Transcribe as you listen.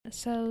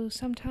So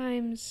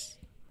sometimes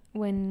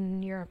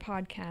when you're a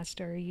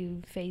podcaster,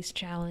 you face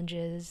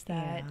challenges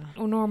that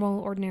normal,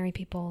 ordinary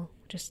people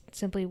just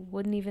simply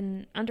wouldn't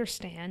even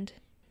understand.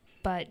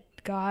 But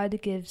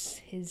God gives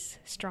his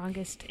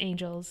strongest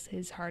angels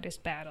his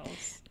hardest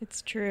battles.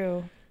 It's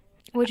true.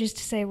 Which is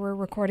to say we're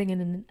recording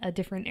in a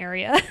different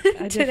area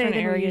A different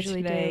area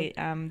today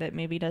that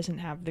maybe doesn't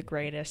have the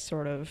greatest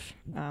sort of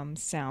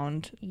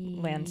sound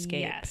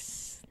landscape.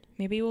 Yes.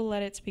 Maybe we'll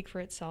let it speak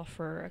for itself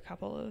for a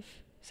couple of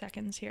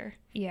seconds here.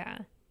 Yeah.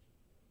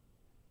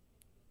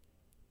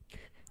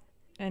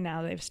 And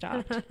now they've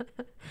stopped. Do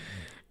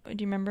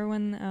you remember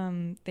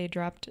when they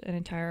dropped an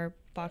entire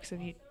box of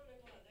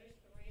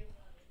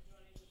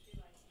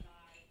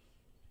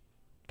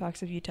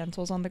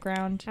utensils on the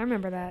ground? I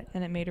remember that.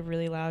 And it made a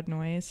really loud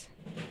noise.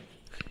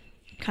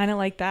 Kind of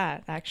like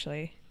that,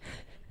 actually.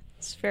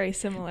 It's very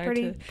similar.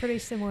 Pretty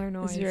similar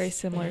noise. It's very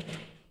similar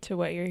to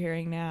what you're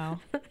hearing now.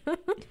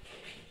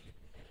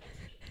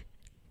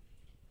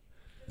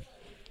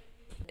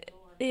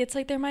 It's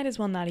like there might as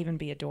well not even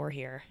be a door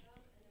here.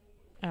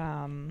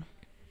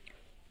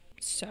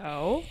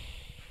 So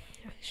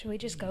should we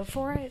just go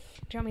for it?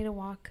 Do you want me to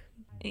walk?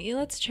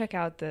 Let's check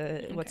out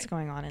what's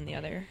going on in the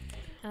other.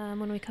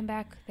 When we come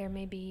back, there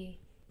may be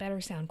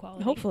better sound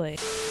quality. Hopefully.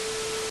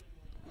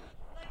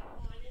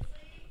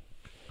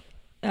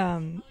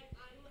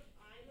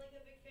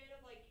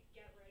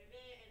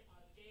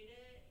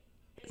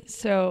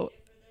 So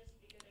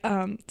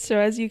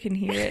as you can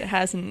hear, it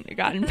hasn't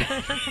gotten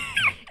better.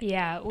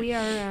 Yeah, we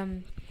are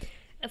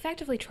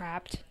effectively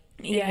trapped.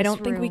 Yeah, I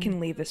don't think we can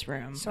leave this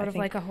room. Sort of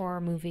like a horror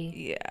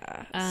movie.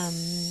 Yeah.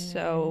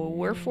 So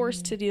we're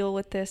forced to deal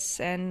with this,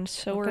 and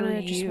so we're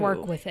gonna just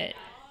work with it.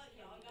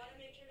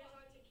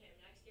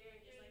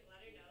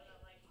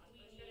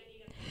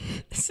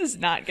 This is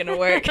not gonna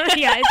work.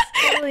 Yeah, it's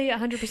totally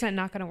 100%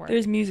 not gonna work.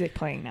 There's music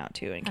playing now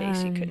too, in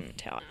case you couldn't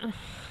tell.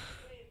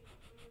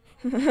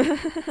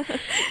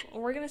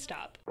 We're gonna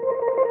stop.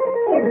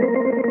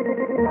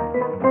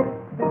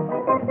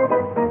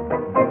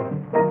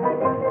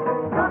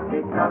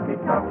 Jockey, jockey,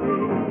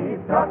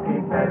 jockey,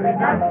 very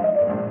nice.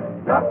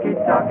 Jockey,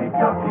 jockey,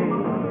 jockey,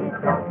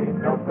 jockey,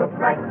 no good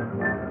right.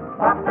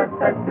 Papa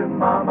said to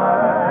Mama,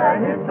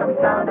 here's some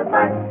sound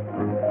advice.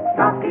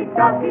 Jockey,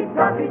 jockey,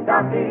 jockey,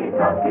 jockey,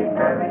 jockey,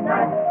 very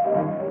nice.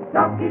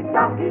 Jockey,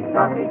 jockey,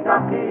 jockey,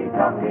 jockey,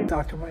 jockey.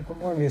 Dr. Michael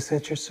Morbius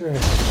at your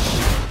service.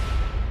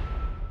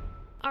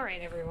 All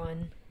right,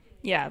 everyone.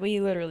 Yeah, we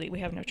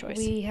have no choice.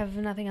 We have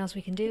nothing else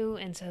we can do,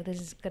 and so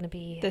this is going to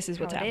be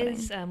what's happening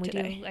We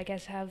today. do, I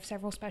guess, have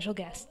several special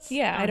guests.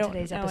 Yeah, I don't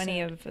know any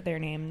of their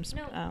names,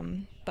 no.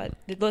 But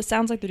it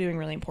sounds like they're doing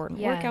really important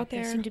work out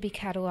there. They seem to be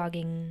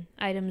cataloging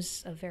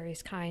items of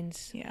various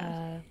kinds,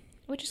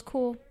 which is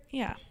cool.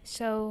 Yeah.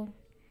 So,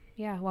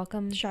 yeah,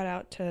 welcome. Shout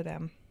out to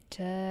them.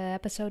 To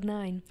episode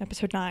 9.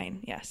 Episode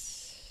 9,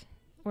 yes.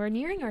 We're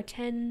nearing our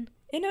 10...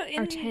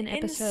 our 10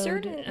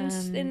 episode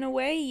in a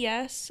way,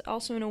 yes.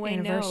 Also in a way,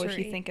 no, if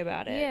you think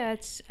about it. Yeah,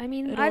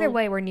 either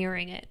way, we're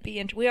nearing it.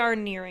 We are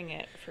nearing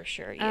it for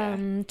sure.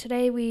 Yeah.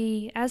 Today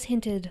we, as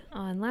hinted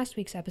on last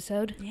week's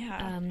episode,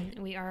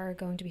 we are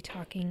going to be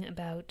talking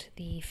about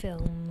the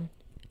film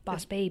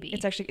Boss Baby.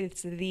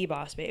 It's The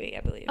Boss Baby,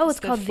 I believe. Oh, it's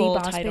called The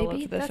Boss title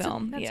Baby. Of the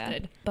film. That's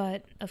good.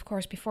 But of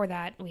course, before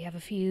that, we have a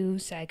few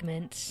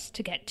segments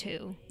to get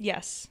to.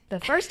 Yes. The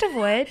first of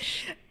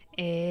which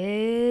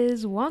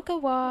is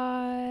Wonka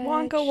Watch.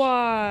 Wonka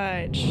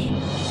Watch.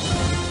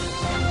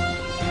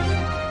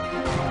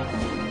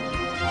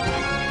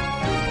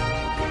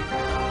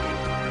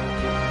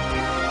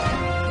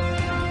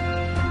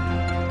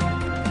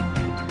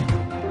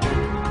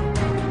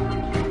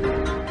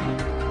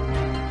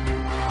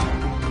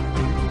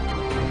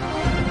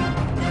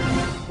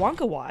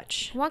 Wonka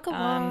Watch. Wonka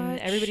Watch.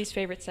 Everybody's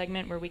favorite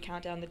segment where we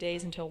count down the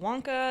days until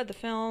Wonka, the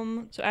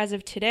film. So as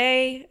of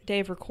today, day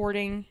of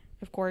recording,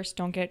 of course,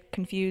 don't get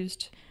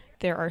confused.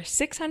 There are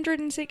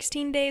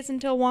 616 days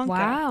until Wonka.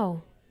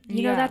 Wow.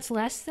 You know, that's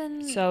less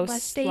days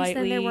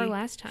than there were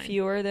last time.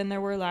 Fewer than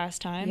there were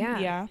last time.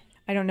 Yeah.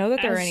 I don't know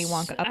that there are any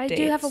Wonka updates. I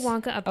do have a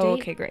Wonka update. Oh,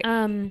 okay, great.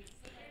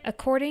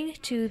 According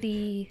to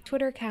the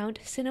Twitter account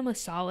Cinema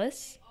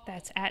Solace,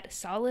 that's at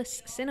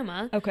Solace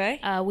Cinema. Okay.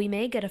 We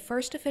may get a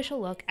first official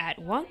look at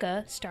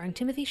Wonka, starring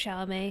Timothée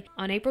Chalamet,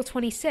 on April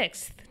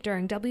 26th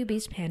during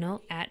WB's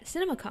panel at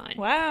CinemaCon.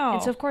 Wow.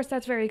 And so, of course,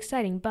 that's very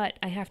exciting, but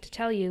I have to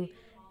tell you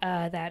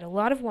that a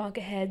lot of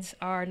Wonka heads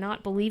are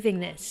not believing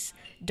this.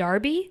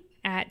 Darby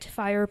at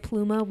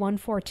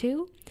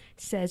FirePluma142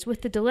 says,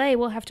 with the delay,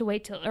 we'll have to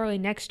wait till early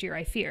next year,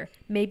 I fear.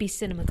 Maybe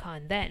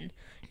CinemaCon then.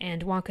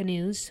 And Wonka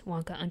News,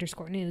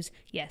 Wonka_news,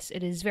 yes,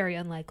 it is very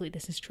unlikely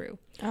this is true.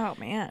 Oh,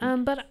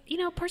 man. But,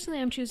 personally,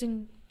 I'm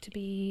choosing to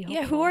be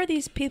hopeful. Yeah, who are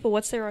these people?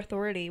 What's their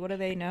authority? What do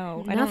they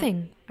know?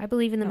 Nothing. I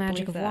believe in the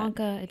magic of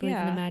Wonka. I believe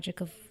in the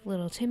magic of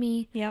little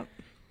Timmy. Yep.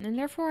 And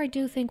therefore, I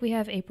do think we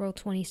have April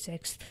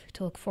 26th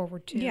to look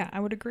forward to. Yeah,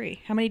 I would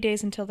agree. How many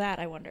days until that,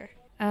 I wonder?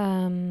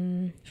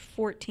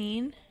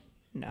 14?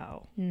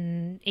 No.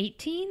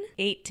 18?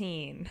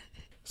 18.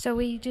 So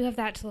we do have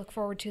that to look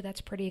forward to. That's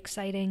pretty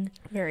exciting.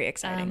 Very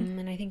exciting.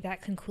 And I think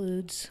that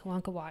concludes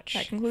Wonka Watch.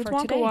 That concludes for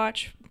Wonka today.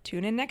 Watch.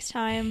 Tune in next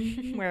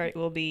time, where it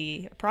will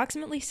be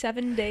approximately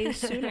 7 days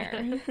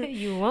sooner.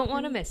 You won't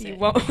want to miss it. You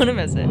won't want to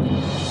miss it.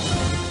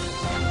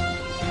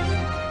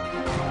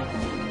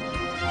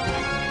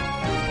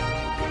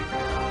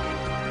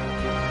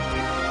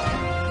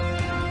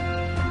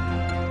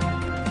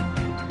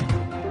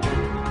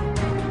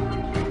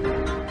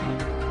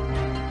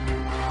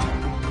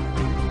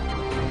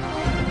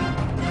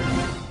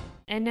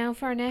 And now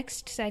for our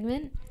next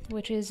segment,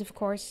 which is, of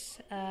course,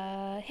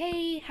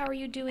 hey, how are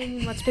you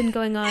doing? What's been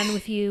going on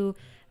with you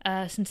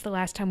since the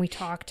last time we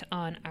talked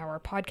on our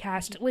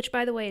podcast, which,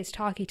 by the way, is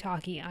Talkie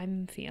Talkie.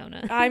 I'm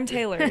Fiona. I'm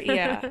Taylor,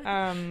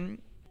 yeah.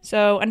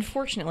 So,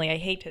 unfortunately, I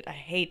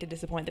hate to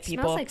disappoint the It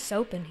people. smells like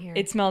soap in here.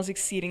 It smells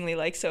exceedingly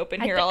like soap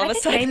in here all of a I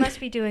think sudden. they must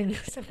be doing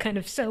some kind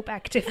of soap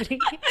activity.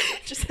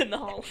 Just in the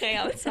hallway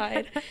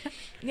outside.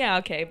 Yeah,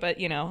 okay, but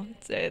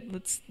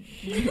let's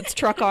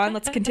truck on.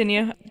 Let's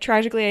continue.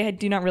 Tragically, I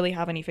do not really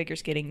have any figure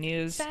skating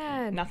news.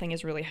 Sad. Nothing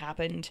has really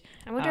happened.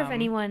 I wonder if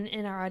anyone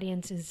in our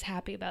audience is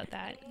happy about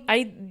that.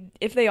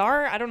 If they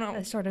are, I don't know.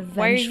 A sort of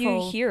Why are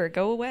vengeful... you here?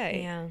 Go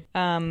away.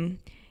 Yeah.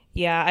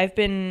 Yeah,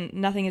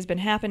 nothing has been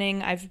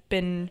happening. I've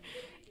been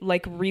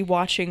like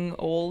rewatching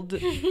old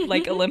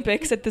like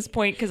Olympics at this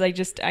point because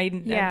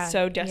I'm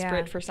so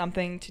desperate for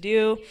something to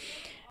do.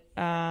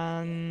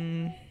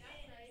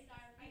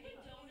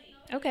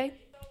 Okay.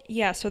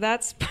 Yeah, so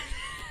that's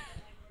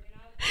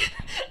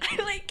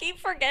I keep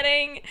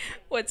forgetting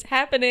what's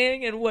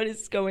happening and what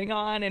is going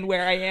on and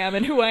where I am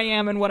and who I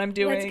am and what I'm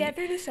doing. Let's get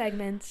through the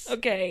segments.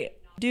 Okay.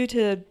 Due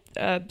to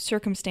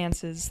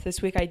circumstances,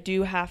 this week I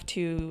do have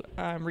to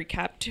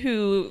recap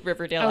 2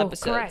 Riverdale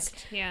episodes.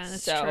 Correct. Yeah,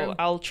 that's true. So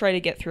I'll try to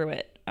get through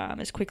it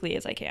as quickly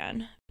as I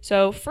can.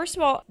 So first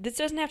of all, this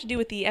doesn't have to do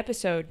with the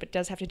episode, but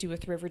does have to do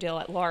with Riverdale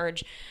at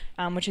large,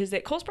 which is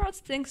that Cole Sprouse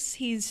thinks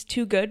he's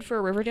too good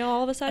for Riverdale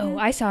all of a sudden. Oh,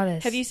 I saw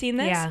this. Have you seen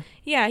this? Yeah.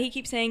 Yeah, he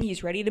keeps saying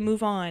he's ready to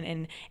move on,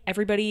 and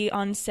everybody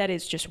on set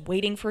is just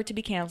waiting for it to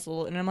be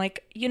canceled. And I'm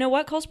like, you know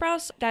what, Cole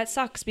Sprouse? That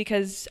sucks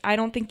because I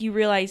don't think you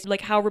realize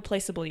how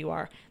replaceable you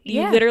are.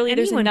 Yeah,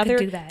 anyone could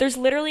do that. There's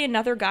literally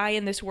another guy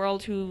in this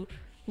world who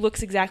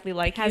looks exactly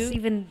like you. Has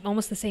even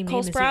almost the same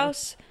Cole name Sprouse.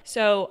 as you.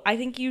 So I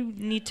think you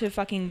need to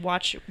fucking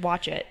watch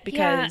it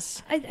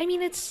because I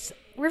mean, it's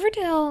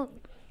Riverdale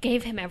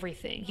gave him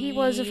everything. He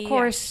was, of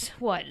course,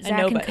 what, Zach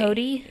and nobody.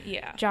 Cody?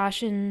 Yeah.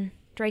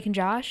 Drake and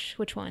Josh?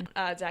 Which one?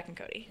 Zach and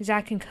Cody.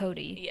 Zach and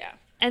Cody. Yeah.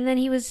 And then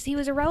he was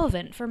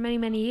irrelevant for many,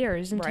 many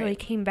years until he Right.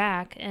 came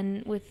back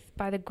and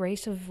by the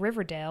grace of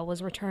Riverdale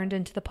was returned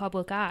into the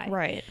public eye.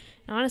 Right.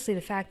 And honestly,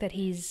 the fact that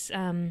he's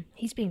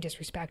being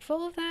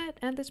disrespectful of that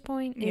at this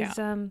point is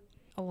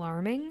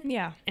alarming.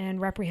 Yeah. And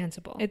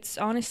reprehensible. It's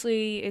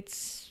honestly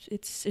it's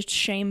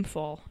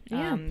shameful.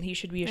 Yeah. He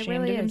should be It ashamed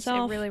really of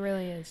himself. It really,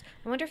 really is.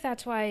 I wonder if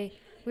that's why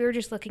we were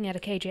just looking at a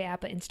KJ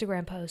Appa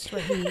Instagram post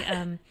where he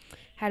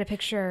had a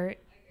picture.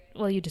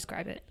 Well, you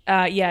describe it.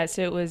 Yeah,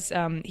 so it was,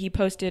 he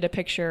posted a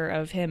picture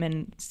of him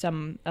and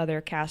some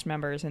other cast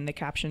members, and the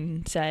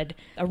caption said,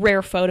 a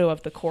rare photo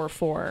of the core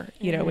 4,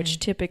 which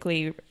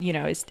typically,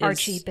 is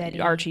Archie, Betty,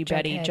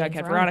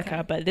 Jughead,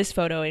 Veronica. But this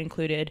photo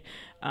included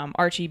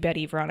Archie,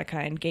 Betty, Veronica,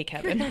 and Gay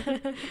Kevin.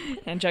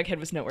 And Jughead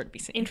was nowhere to be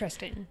seen.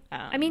 Interesting.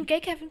 I mean, Gay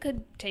Kevin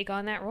could take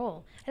on that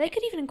role. And they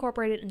could even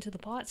incorporate it into the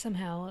plot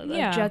somehow.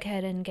 Yeah.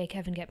 Jughead and Gay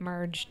Kevin get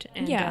merged,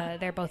 and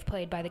they're both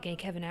played by the Gay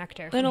Kevin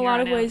actor. In a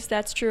lot of ways,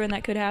 that's true, and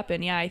that could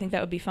happen. Yeah, I think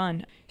that would be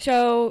fun.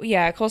 So,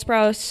 yeah, Cole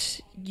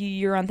Sprouse,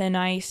 you're on thin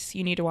ice.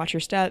 You need to watch your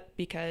step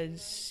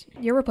because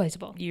you're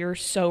replaceable. You're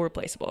so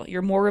replaceable.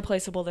 You're more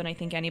replaceable than I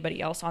think anybody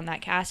else on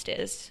that cast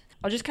is.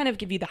 I'll just kind of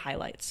give you the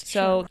highlights.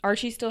 So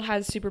Archie still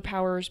has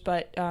superpowers,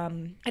 but I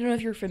don't know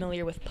if you're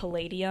familiar with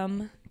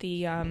palladium,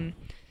 the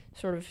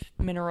sort of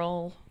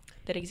mineral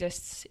that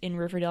exists in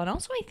Riverdale, and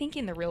also I think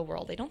in the real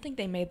world. I don't think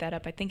they made that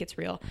up. I think it's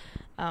real.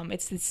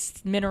 It's this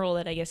mineral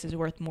that I guess is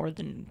worth more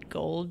than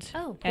gold.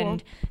 Oh, cool.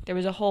 And there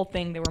was a whole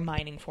thing, they were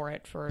mining for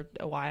it for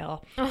a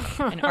while.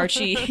 And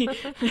Archie,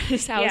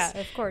 his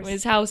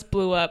house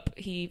blew up.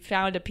 He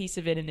found a piece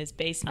of it in his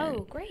basement.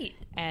 Oh, great.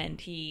 And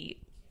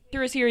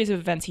through a series of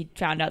events, he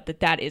found out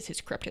that is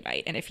his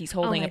kryptonite. And if he's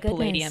holding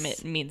palladium,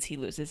 it means he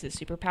loses his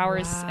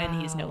superpowers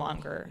and he's no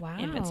longer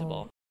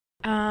invincible.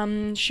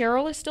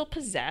 Cheryl is still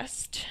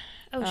possessed.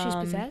 Oh, she's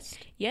possessed?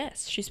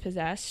 Yes, she's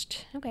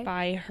possessed Okay.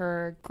 by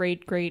her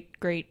great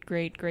grandmother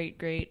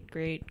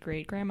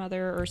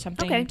or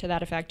something to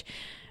that effect.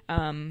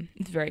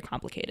 It's very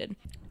complicated.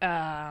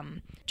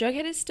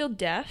 Jughead is still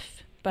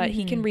deaf, but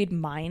he can read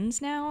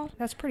minds now.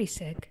 That's pretty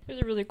sick.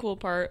 There's a really cool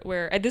part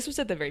where this was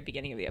at the very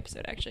beginning of the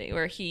episode, actually,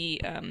 where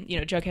he,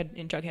 Jughead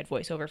in Jughead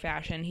voiceover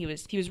fashion, he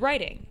was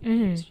writing.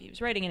 He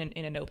was writing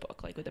in a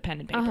notebook, like with a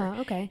pen and paper.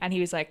 Okay. And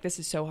he was like, "This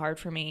is so hard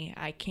for me.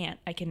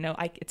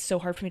 It's so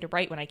hard for me to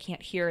write when I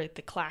can't hear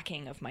the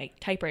clacking of my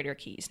typewriter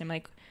keys." And I'm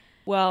like,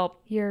 well,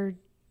 you're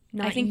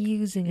not I think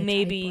using a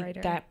maybe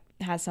typewriter. that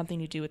has something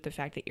to do with the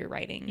fact that you're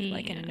writing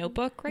like in a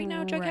notebook right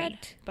now, Jughead.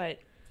 Right. But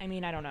I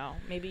mean, I don't know.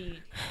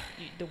 Maybe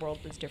the world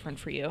was different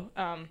for you.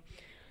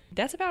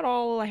 That's about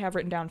all I have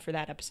written down for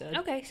that episode.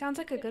 Okay, sounds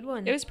like a good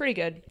one. It was pretty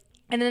good.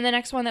 And then the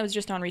next one that was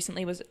just on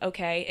recently was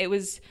okay. It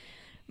was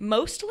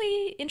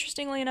mostly,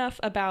 interestingly enough,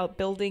 about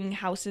building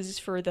houses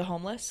for the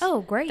homeless.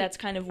 Oh, great. That's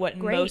kind of what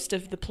most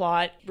of the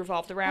plot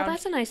revolved around. Well,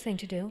 that's a nice thing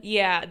to do.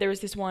 Yeah, there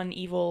was this one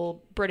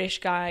evil British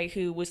guy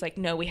who was like,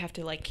 no, we have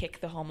to like kick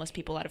the homeless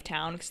people out of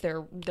town because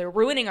they're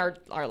ruining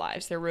our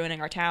lives. They're ruining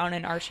our town.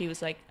 And Archie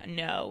was like,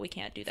 no, we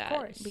can't do that. Of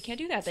course. We can't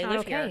do that. It's they not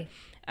live okay. here.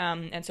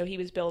 And so he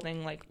was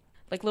building like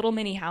little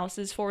mini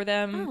houses for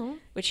them,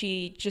 which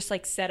he just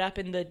like set up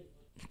in the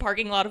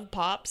parking lot of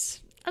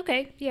Pops.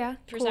 Okay, yeah.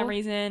 For some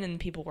reason, and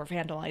people were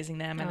vandalizing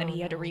them, and then he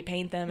had to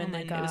repaint them, and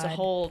then it was a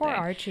whole Poor thing.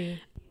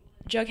 Archie.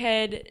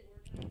 Jughead,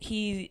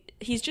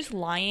 he's just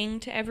lying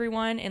to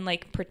everyone and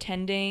like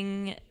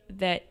pretending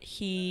that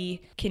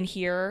he can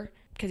hear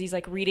because he's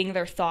like reading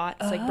their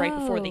thoughts like right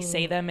before they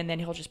say them, and then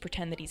he'll just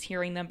pretend that he's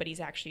hearing them, but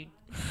he's actually,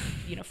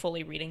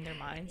 fully reading their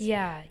minds.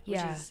 Yeah, which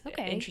is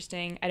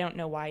interesting. I don't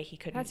know why he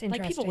couldn't. That's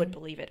like people would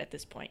believe it at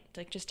this point.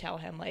 Like just tell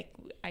him like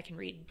I can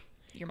read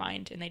your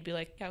mind, and they'd be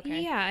like,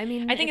 okay. Yeah, I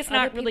mean, I think it's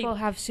not really people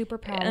have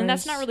superpowers, and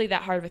that's not really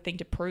that hard of a thing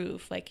to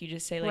prove. Like you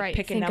just say like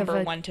pick a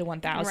number 1 to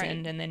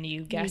 1,000, and then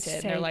you guess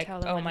it, and they're like,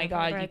 oh my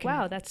god, you can.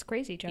 Wow, that's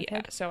crazy, Jughead.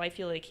 Yeah, so I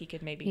feel like he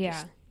could maybe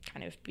just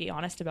kind of be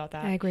honest about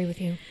that. I agree with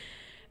you.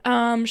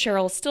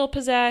 Cheryl's still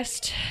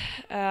possessed.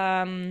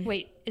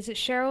 Wait, is it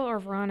Cheryl or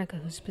Veronica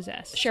who's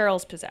possessed?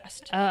 Cheryl's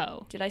possessed.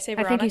 Oh, did I say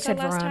Veronica? I think you said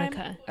last Veronica.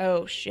 Time?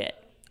 Oh shit,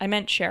 I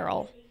meant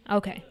Cheryl.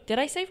 Okay. Did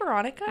I say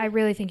Veronica? I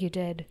really think you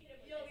did.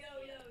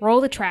 Roll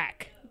the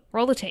track.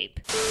 Roll the tape.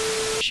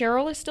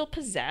 Cheryl is still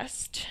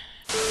possessed.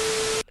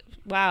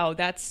 Wow,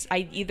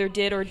 I either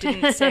did or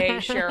didn't say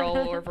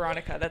Cheryl or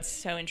Veronica. That's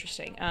so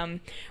interesting.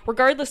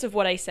 Regardless of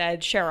what I said,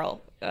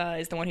 Cheryl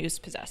is the one who's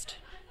possessed.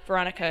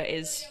 Veronica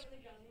is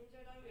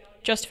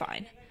just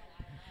fine.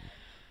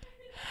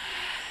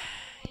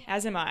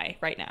 As am I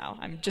right now.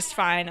 I'm just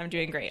fine. I'm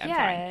doing great. I'm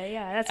fine.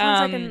 Yeah. That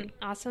sounds like an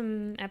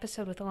awesome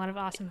episode with a lot of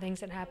awesome things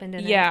that happened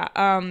in it. Yeah,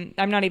 I'm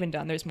not even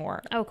done. There's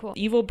more. Oh, cool.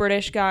 Evil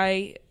British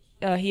guy.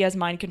 He has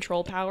mind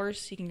control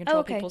powers. He can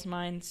control people's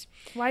minds.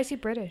 Why is he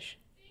British?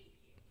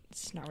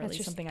 It's not really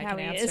something I how can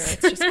he answer. is.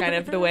 It's just kind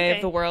of the way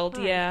of the world.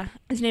 All right. Yeah.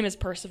 His name is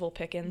Percival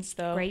Pickens,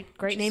 though.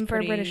 Great name for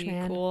a British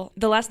man. Cool.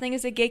 The last thing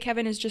is that Gay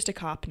Kevin is just a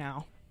cop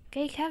now.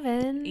 Gay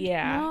Kevin?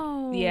 Yeah.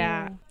 No.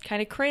 Yeah.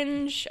 Kind of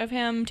cringe of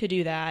him to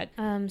do that.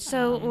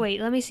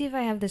 Wait, let me see if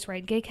I have this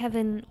right. Gay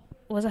Kevin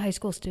was a high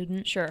school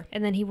student. Sure.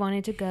 And then he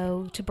wanted to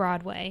go to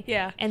Broadway.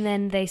 Yeah. And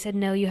then they said,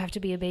 no, you have to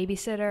be a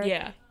babysitter.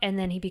 Yeah. And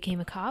then he became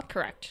a cop.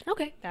 Correct.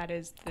 Okay. That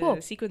is the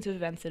sequence of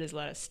events that has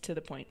led us to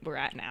the point we're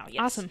at now.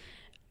 Yes. Awesome.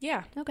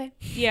 Yeah. Okay.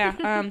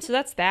 Yeah. So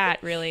that's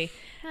that, really.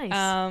 Nice.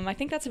 I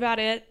think that's about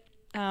it.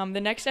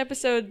 The next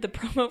episode, the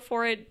promo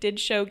for it did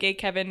show Gay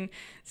Kevin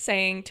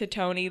saying to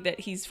Tony that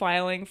he's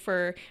filing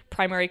for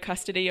primary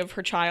custody of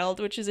her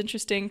child, which is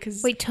interesting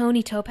because... Wait,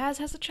 Tony Topaz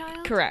has a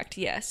child? Correct,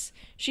 yes.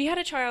 She had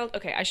a child...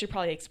 Okay, I should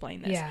probably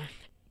explain this. Yeah.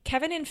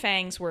 Kevin and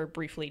Fangs were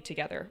briefly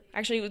together.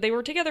 Actually, they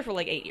were together for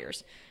like 8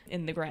 years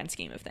in the grand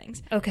scheme of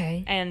things.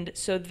 Okay. And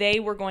so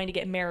they were going to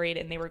get married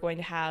and they were going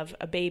to have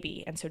a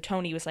baby. And so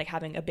Tony was like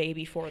having a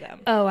baby for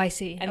them. Oh, I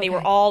see. And they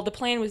were the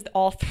plan was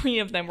all three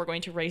of them were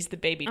going to raise the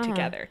baby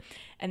together.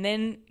 And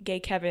then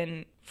Gay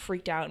Kevin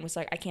freaked out and was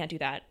like, I can't do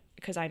that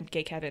because I'm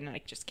Gay Kevin and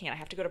I just can't. I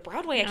have to go to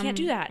Broadway. I can't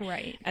do that.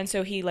 Right. And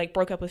so he like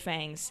broke up with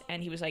Fangs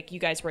and he was like, you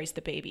guys raise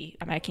the baby.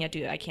 I can't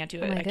do it. I can't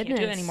do it. Oh, I can't do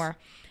it anymore.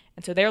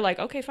 And so they're like,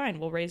 okay,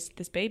 fine, we'll raise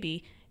this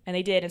baby. And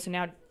they did. And so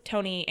now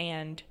Tony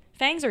and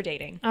Fangs are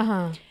dating.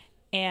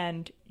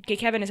 And Gay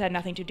Kevin has had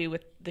nothing to do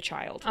with the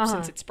child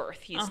since its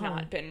birth. He's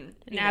not been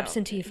an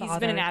absentee father. He's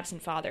been an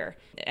absent father.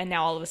 And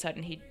now all of a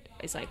sudden he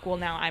is like, well,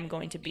 now I'm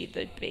going to be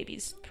the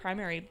baby's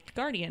primary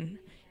guardian.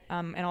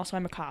 And also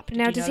I'm a cop.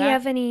 Now, does he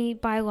have any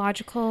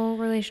biological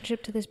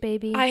relationship to this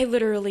baby? I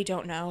literally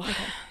don't know.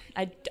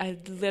 Okay. I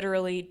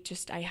literally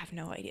I have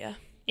no idea.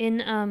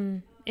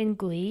 In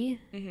Glee,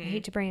 I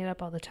hate to bring it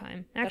up all the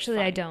time. Actually,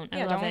 I don't.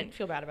 I love it. Don't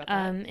feel bad about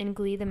that. In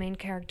Glee, the main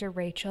character,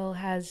 Rachel,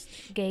 has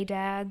gay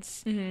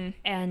dads,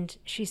 and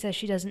she says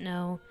she doesn't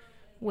know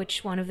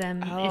which one of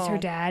them is her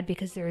dad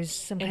because there's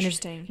some kind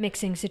of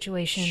mixing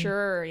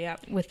situation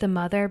with the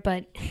mother.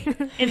 But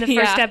in the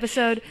first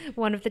episode,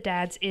 one of the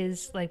dads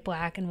is like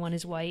black and one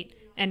is white,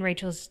 and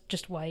Rachel's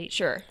just white.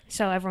 Sure.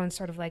 So everyone's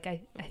sort of like,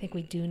 I think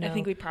we do know. I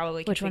think we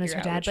probably can which one is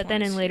her dad. But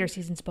then in later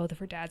seasons, both of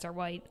her dads are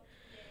white.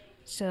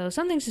 So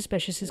something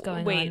suspicious is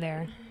going on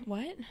there.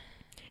 What?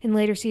 In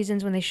later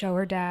seasons, when they show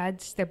her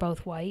dads, they're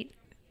both white.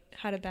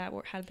 How did that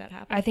work? How did that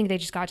happen? I think they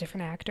just got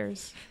different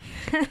actors,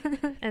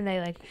 and they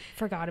like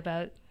forgot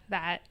about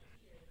that.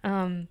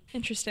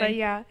 Interesting. But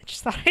yeah, I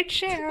just thought I'd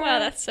share. Wow,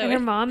 that's so. And her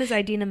mom is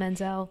Idina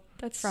Menzel.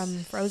 That's from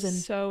Frozen.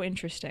 So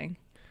interesting.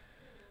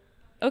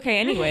 Okay.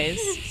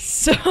 Anyways,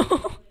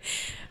 so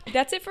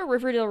that's it for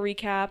Riverdale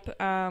recap.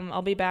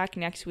 I'll be back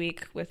next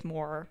week with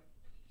more.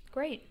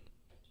 Great.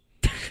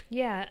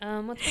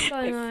 Yeah, what's been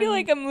going on? I feel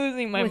like I'm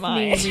losing my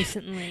mind. Me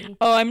recently.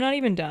 Oh, I'm not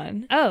even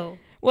done. Oh.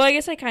 Well, I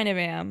guess I kind of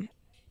am.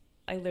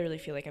 I literally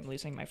feel like I'm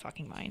losing my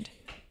fucking mind.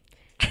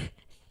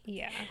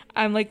 Yeah.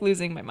 I'm like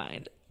losing my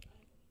mind.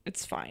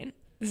 It's fine.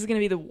 This is going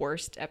to be the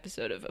worst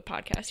episode of a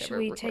podcast Should ever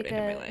we recorded in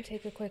my life.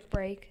 take a quick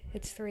break?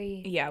 It's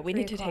 3. Yeah, we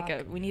 3 need to take o'clock.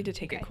 a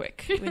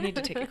quick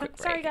break.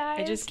 Sorry,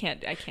 guys.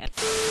 I can't.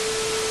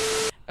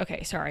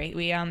 Okay, sorry.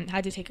 We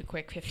had to take a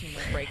quick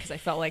 15-minute break because I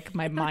felt like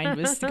my mind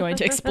was going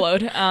to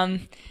explode.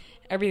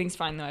 Everything's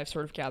fine though. I've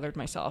sort of gathered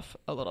myself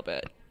a little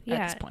bit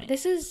at this point.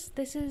 This is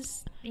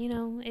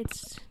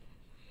it's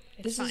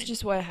This fine. is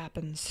just what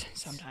happens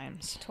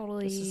sometimes.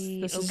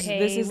 Totally this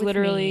okay is with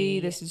literally me.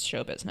 this is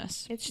show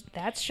business.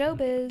 That's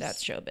showbiz.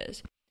 That's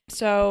showbiz.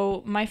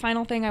 So my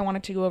final thing I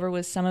wanted to go over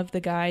was some of the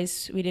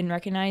guys we didn't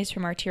recognize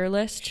from our tier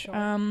list. Sure.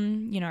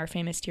 Our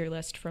famous tier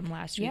list from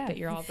last week that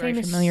you're all very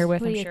famously familiar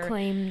with, I'm sure.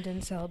 acclaimed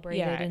and celebrated.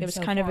 Yeah, and it was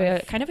so kind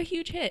forth. of a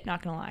huge hit,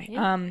 not gonna lie.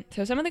 Yeah.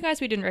 So some of the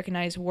guys we didn't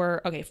recognize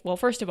were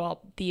first of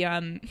all,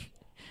 the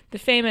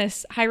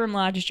famous Hiram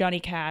Lodge, Johnny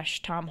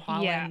Cash, Tom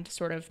Holland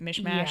sort of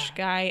mishmash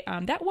guy.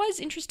 That was,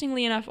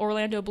 interestingly enough,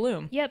 Orlando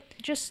Bloom. Yep,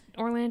 just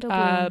Orlando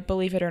Bloom.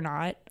 Believe it or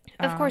not.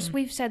 Of course,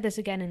 we've said this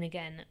again and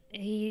again.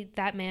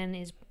 That man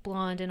is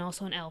blonde and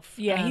also an elf.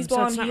 Yeah, he's so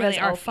blonde. it's not He really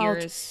has our elf fault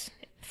ears.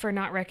 for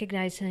not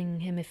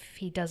recognizing him if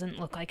he doesn't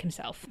look like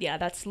himself. Yeah,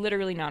 that's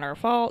literally not our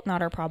fault,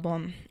 not our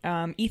problem.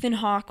 Ethan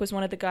Hawke was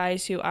one of the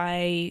guys who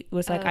I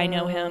was like, I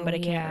know him, but I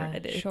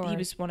can't. sure. He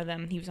was one of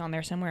them. He was on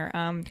there somewhere.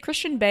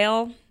 Christian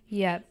Bale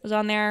Yeah. was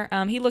on there.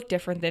 He looked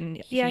different than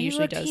he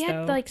usually does, he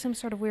had though. like some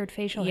sort of weird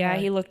facial Yeah, hair.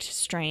 he looked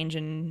strange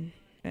and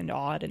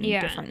odd and Yeah.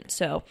 different.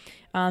 So,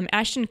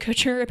 Ashton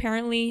Kutcher,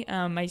 apparently,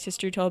 my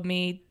sister told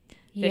me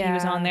that he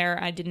was on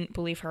there. I didn't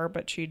believe her,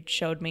 but she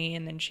showed me,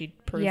 and then she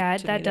proved to me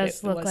that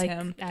does it look was like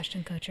him.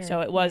 Ashton Kutcher.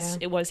 So it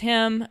was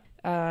him.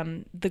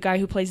 The guy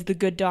who plays the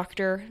good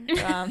doctor.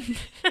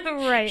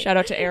 Right. Shout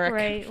out to Eric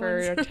Right,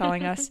 for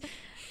telling us.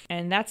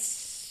 And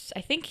that's,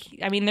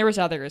 there was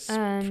others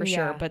for sure,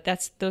 yeah. but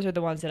those are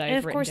the ones that I've And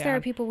of written course, down. there are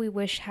people we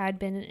wish had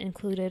been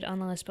included on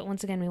the list, but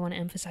once again, we want to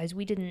emphasize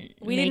we didn't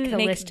We make didn't the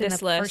make list in the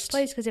this list. first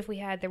place, because if we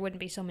had, there wouldn't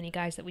be so many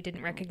guys that we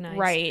didn't recognize.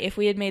 Right. If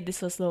we had made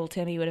this list, Little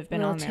Timmy would have been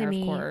Little on there,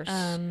 Timmy, of course.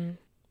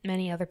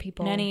 many other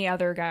people Many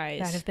other guys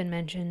that have been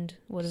mentioned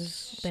would have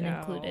been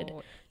included.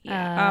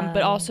 Yeah.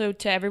 But also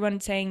to everyone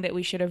saying that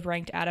we should have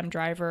ranked Adam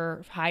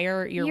Driver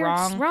higher, you're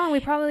wrong. Wrong. We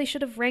probably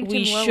should have ranked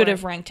him lower. We should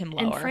have ranked him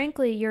lower. And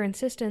frankly, your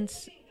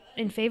insistence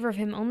in favor of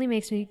him only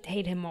makes me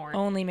hate him more.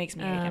 Only makes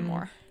me hate him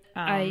more.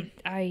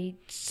 I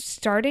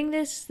starting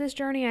this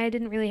journey, I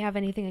didn't really have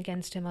anything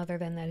against him other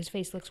than that his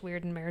face looks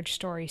weird and Marriage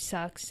Story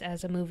sucks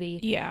as a movie.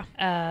 Yeah.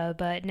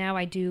 But now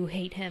I do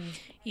hate him.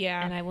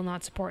 Yeah. And I will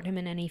not support him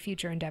in any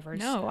future endeavors.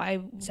 No, I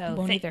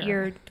won't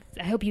either.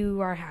 I hope you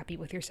are happy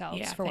with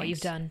yourselves for what you've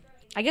thanks. done.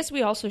 I guess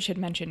we also should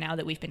mention now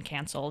that we've been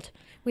canceled.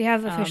 We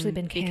have officially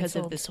been canceled. Because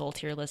of this whole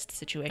tier list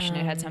situation.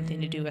 It had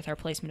something to do with our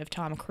placement of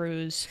Tom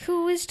Cruise.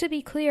 Who is, to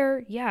be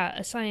clear,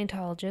 a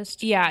Scientologist.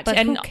 Yeah. But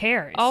who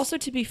cares? Also,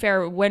 to be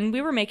fair, when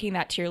we were making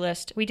that tier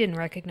list, we didn't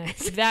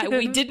recognize that.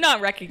 We did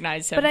not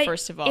recognize him,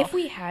 first of all. If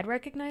we had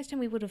recognized him,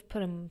 we would have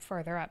put him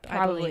further up,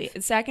 Probably. I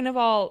believe. Second of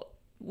all,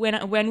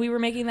 when we were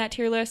making that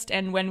tier list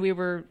and when we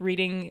were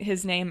reading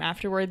his name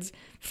afterwards,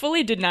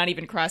 fully did not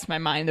even cross my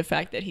mind the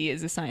fact that he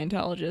is a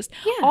Scientologist.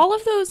 Yeah. All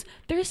of those,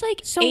 there's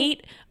like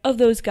 8 of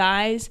those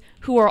guys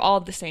who are all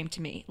the same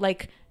to me.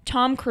 Like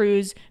Tom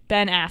Cruise,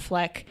 Ben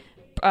Affleck,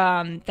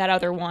 that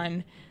other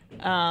one,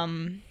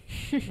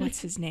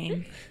 what's his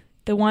name?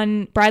 The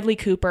one, Bradley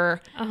Cooper.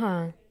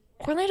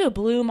 Orlando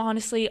Bloom,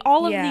 honestly,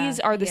 all of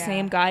these are the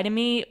same guy to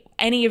me.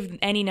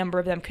 Any number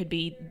of them could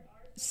be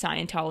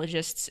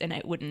Scientologists and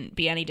it wouldn't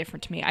be any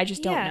different to me. I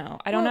just don't know.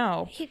 I don't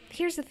know.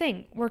 Here's the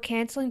thing. We're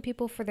canceling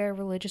people for their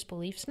religious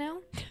beliefs now.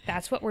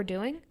 That's what we're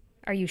doing.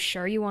 Are you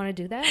sure you want to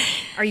do that?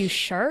 Are you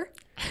sure?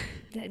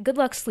 Good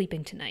luck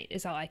sleeping tonight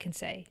is all I can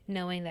say,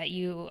 knowing that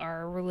you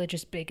are a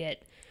religious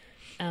bigot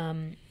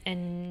and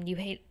you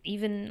hate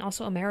even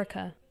also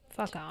America.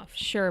 Fuck off.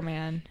 Sure,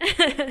 man.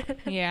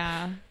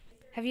 Yeah.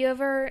 Have you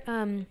ever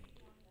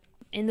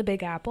in the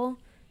Big Apple?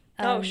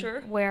 Sure.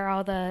 Where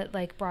all the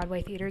like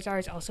Broadway theaters are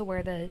is also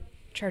where the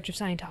Church of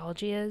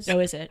Scientology is. Oh,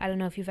 is it? I don't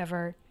know if you've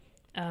ever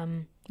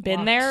been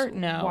there.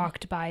 No,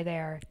 walked by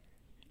there.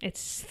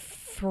 It's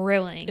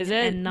thrilling. Is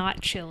it? And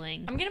not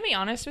chilling. I'm gonna be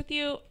honest with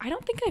you. I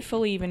don't think I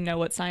fully even know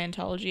what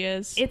Scientology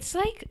is.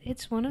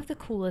 It's one of the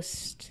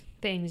coolest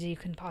things you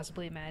can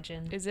possibly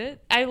imagine. Is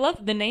it? I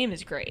love the name.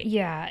 Is great.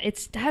 Yeah,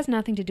 it has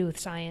nothing to do with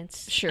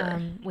science. Sure.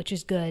 Which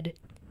is good.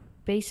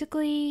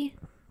 Basically,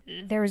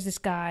 there was this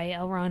guy,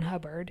 L. Ron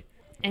Hubbard.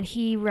 And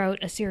he wrote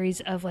a series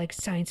of like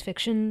science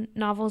fiction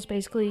novels,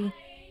 basically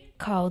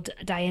called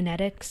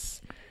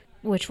Dianetics,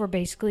 which were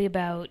basically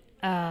about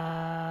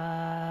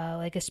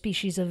like a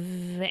species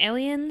of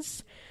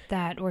aliens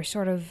that were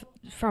sort of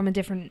from a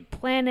different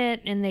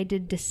planet, and they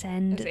did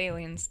descend As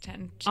aliens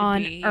tend to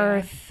on be,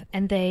 Earth,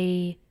 and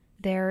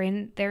they're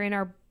in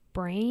our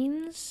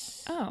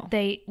brains. Oh,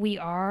 we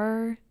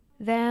are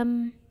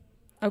them.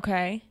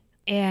 Okay.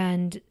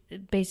 And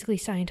basically,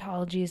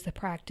 Scientology is the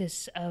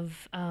practice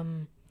of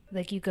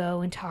Like, you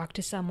go and talk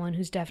to someone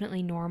who's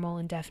definitely normal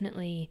and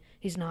definitely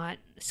he's not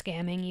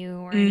scamming you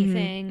or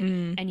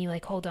anything, and you,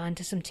 like, hold on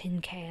to some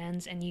tin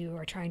cans and you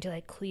are trying to,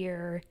 like,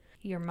 clear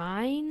your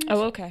mind.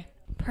 Oh, okay.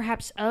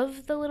 Perhaps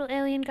of the little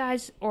alien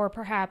guys, or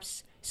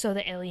perhaps so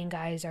the alien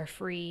guys are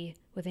free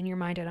within your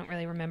mind. I don't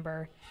really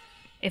remember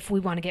if we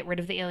want to get rid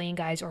of the alien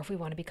guys or if we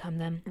want to become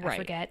them. I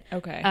forget.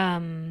 Okay.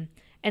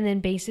 And then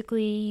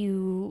basically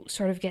you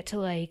sort of get to,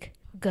 like,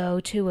 go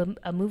to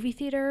a movie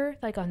theater,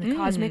 like on the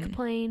cosmic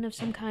plane of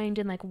some kind,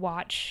 and, like,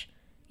 watch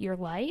your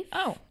life.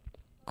 Oh,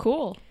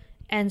 cool.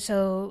 And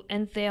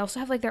they also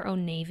have, like, their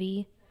own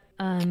navy,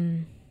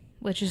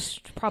 which is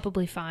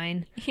probably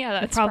fine. Yeah,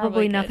 that's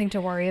probably good. nothing to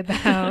worry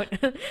about.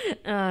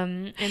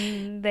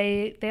 And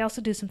they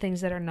also do some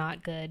things that are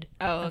not good.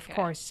 Oh, of okay.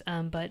 course.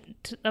 But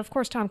of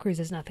course, Tom Cruise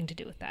has nothing to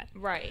do with that.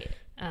 Right.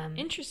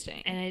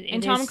 Interesting.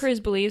 And Tom Cruise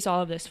believes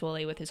all of this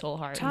fully with his whole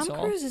heart and soul.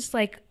 Tom Cruise is,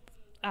 like,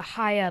 a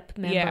high up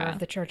member Yeah. of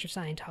the Church of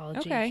Scientology.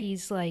 Okay.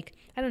 He's, like,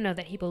 I don't know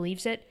that he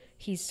believes it.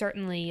 He's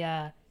certainly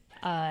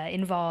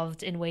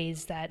involved in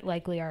ways that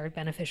likely are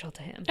beneficial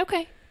to him.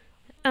 Okay.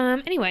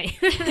 Anyway.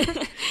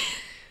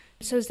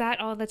 So is that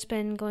all that's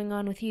been going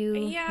on with you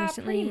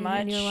recently pretty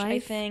much, in your life? I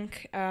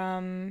think.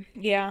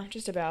 Yeah,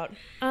 just about.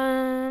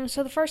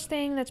 So the first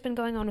thing that's been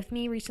going on with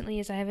me recently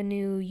is I have a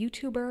new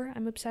YouTuber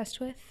I'm obsessed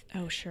with.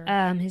 Oh, sure.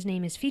 His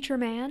name is Feature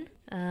Man.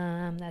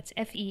 That's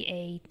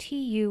FeatureMan.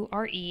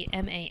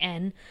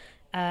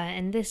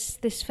 And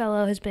this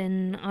fellow has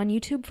been on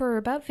YouTube for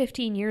about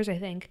 15 years, I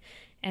think.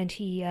 And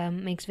he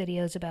makes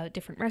videos about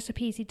different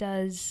recipes he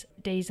does,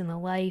 days in the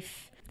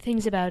life,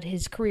 things about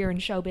his career in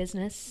show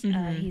business.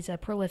 He's a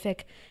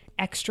prolific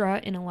extra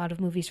in a lot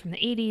of movies from the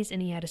 80s,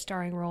 and he had a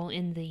starring role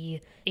in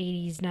the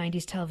 80s,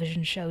 90s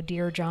television show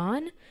Dear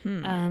John.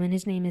 And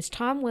his name is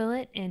Tom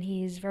Willett, and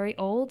he's very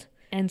old.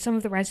 And some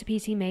of the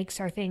recipes he makes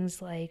are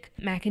things like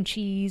mac and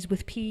cheese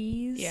with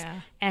peas.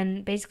 Yeah.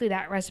 And basically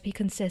that recipe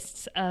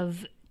consists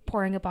of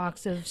pouring a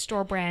box of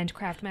store-brand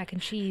Kraft mac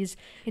and cheese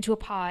into a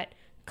pot,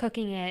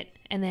 cooking it,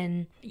 and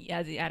then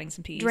adding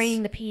some peas.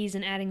 Draining the peas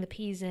and adding the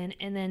peas in,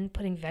 and then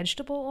putting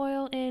vegetable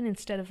oil in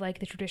instead of, like,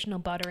 the traditional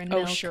butter and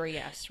milk. Oh, sure,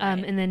 yes.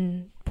 Right. And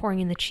then pouring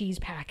in the cheese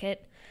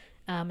packet.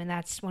 And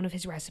that's one of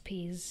his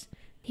recipes.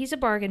 He's a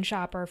bargain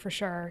shopper for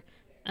sure.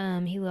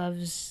 He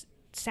loves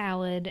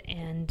salad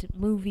and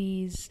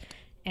movies,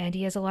 and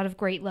he has a lot of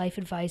great life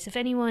advice. If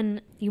anyone,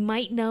 you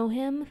might know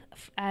him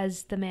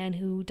as the man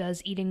who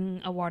does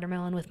Eating a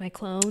Watermelon with My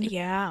Clone.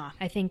 Yeah.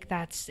 I think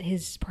that's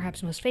his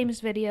perhaps most famous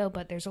video,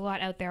 but there's a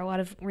lot out there, a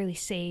lot of really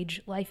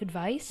sage life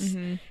advice.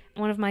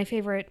 One of my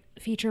favorite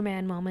Feature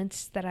Man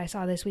moments that I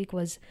saw this week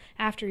was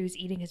after he was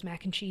eating his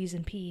mac and cheese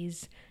and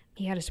peas.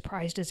 He had a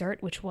surprise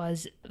dessert, which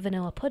was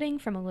vanilla pudding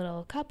from a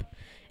little cup,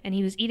 and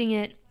he was eating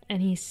it,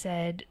 and he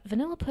said,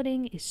 "Vanilla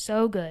pudding is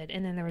so good."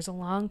 And then there was a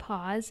long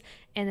pause,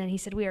 and then he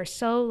said, "We are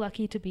so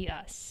lucky to be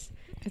us."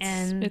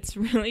 It's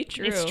really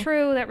true. It's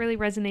true. That really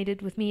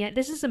resonated with me.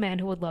 This is a man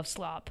who would love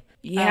slop.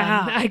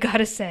 Yeah. I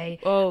gotta say.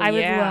 Oh, I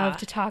would yeah. love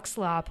to talk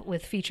slop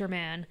with Feature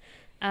Man.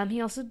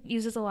 He also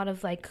uses a lot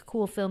of, like,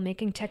 cool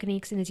filmmaking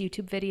techniques in his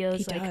YouTube videos.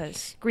 He like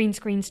does. green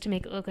screens to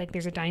make it look like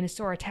there's a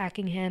dinosaur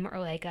attacking him, or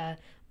like a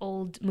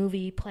old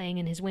movie playing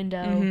in his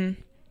window.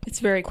 It's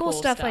very Cool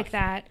stuff like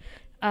that.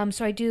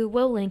 So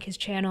we'll link his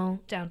channel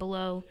down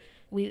below.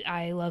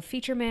 I love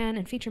Feature Man,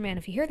 and Feature Man,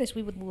 if you hear this,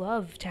 we would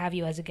love to have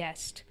you as a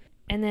guest.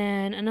 And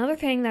then another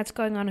thing that's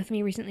going on with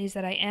me recently is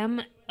that I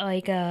am,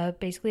 like,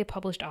 basically a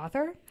published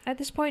author at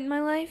this point in my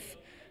life,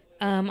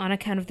 on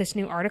account of this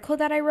new article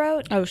that I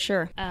wrote. Oh,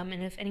 sure.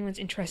 And if anyone's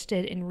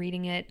interested in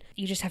reading it,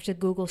 you just have to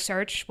Google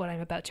search what I'm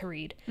about to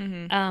read.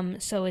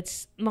 So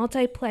it's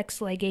Multiplex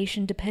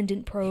Ligation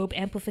Dependent Probe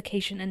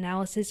Amplification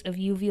Analysis of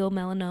Uveal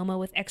Melanoma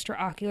with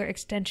Extraocular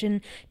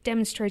Extension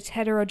Demonstrates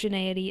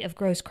Heterogeneity of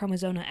Gross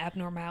Chromosomal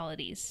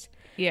Abnormalities.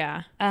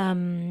 Yeah.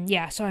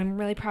 So I'm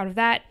really proud of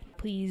that.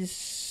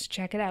 Please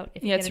check it out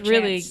if you get a chance.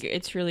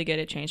 It's really good.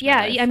 It changed my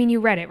life. I mean, you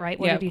read it, right?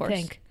 What did you of course.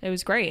 think? It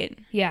was great.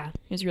 Yeah.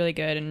 It was really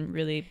good and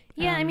really.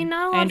 I mean, not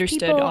a I lot of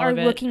understood people all are of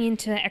it. looking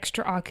into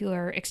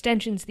extraocular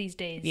extensions these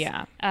days.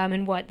 Yeah.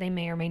 And what they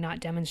may or may not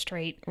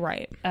demonstrate.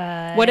 Right.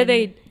 What do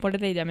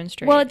they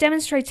demonstrate? Well, it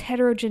demonstrates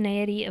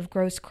heterogeneity of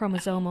gross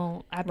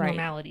chromosomal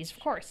abnormalities, of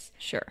course.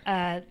 Sure.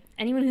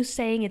 Anyone who's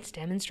saying it's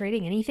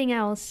demonstrating anything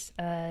else,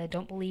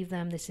 don't believe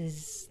them. This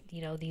is,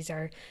 these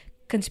are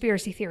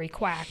conspiracy theory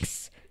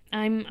quacks.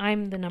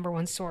 I'm the number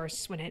one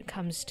source when it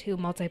comes to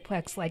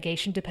multiplex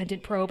ligation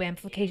dependent probe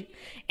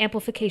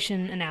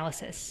amplification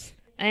analysis.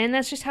 And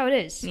that's just how it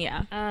is.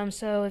 Yeah.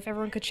 So if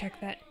everyone could check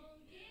that.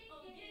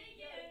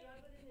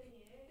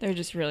 They're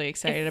just really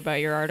excited about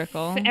your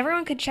article. If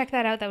everyone could check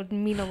that out, that would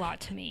mean a lot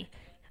to me.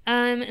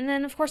 And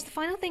then, of course, the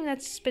final thing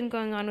that's been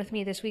going on with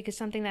me this week is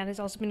something that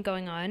has also been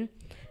going on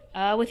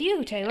with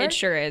you, Taylor. It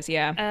sure is,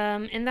 yeah.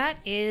 And that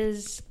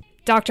is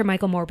Dr.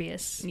 Michael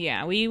Morbius.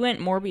 Yeah, we went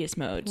Morbius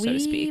mode, so to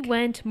speak. We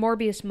went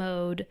Morbius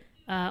mode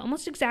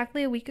almost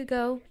exactly a week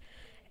ago,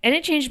 and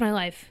it changed my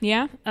life.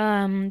 Yeah?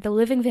 The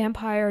living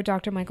vampire,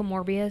 Dr. Michael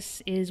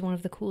Morbius, is one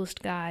of the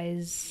coolest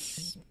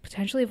guys,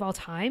 potentially of all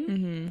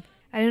time.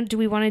 Do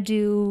we want to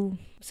do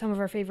some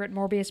of our favorite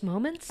Morbius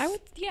moments? I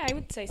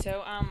would say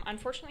so.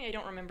 Unfortunately, I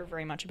don't remember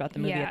very much about the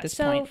movie at this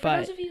so point. for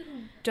those of you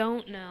who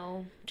don't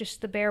know,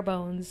 just the bare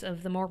bones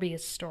of the Morbius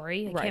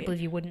story. I can't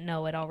believe you wouldn't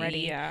know it already.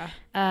 Yeah.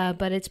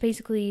 But it's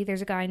basically,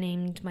 there's a guy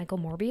named Michael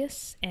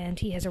Morbius, and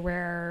he has a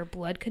rare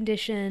blood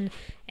condition,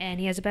 and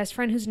he has a best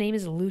friend whose name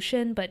is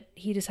Lucian, but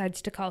he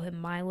decides to call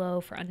him Milo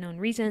for unknown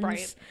reasons.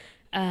 Right.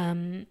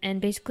 And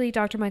basically,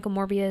 Dr. Michael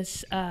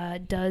Morbius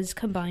does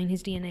combine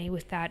his DNA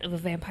with that of a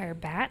vampire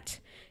bat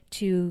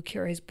to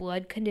cure his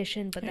blood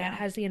condition, but that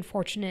has the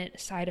unfortunate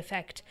side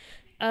effect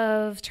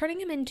of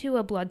turning him into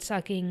a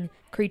blood-sucking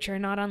creature,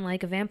 not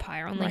unlike a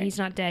vampire. Only he's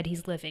not dead,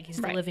 he's living. He's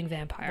the living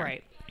vampire.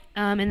 Right.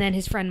 And then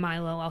his friend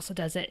Milo also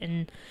does it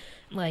and,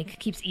 like,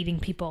 keeps eating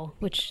people,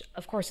 which,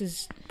 of course,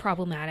 is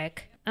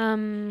problematic.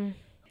 I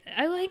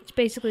liked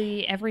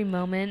basically every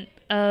moment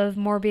of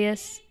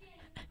Morbius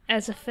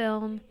as a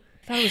film.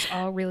 I thought it was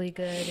all really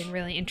good and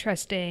really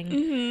interesting.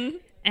 Mm-hmm.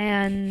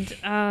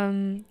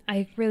 And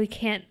I really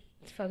can't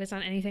focus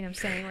on anything I'm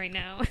saying right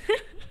now.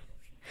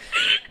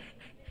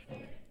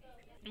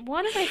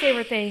 One of my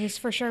favorite things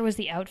for sure was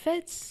the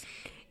outfits.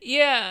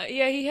 Yeah,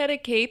 he had a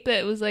cape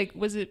that was like,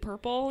 was it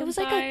purple? It was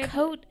like a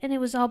coat and it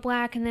was all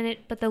black, and then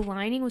but the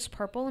lining was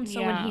purple, and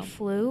so when he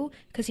flew,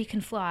 because he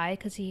can fly,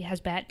 because he has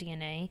bat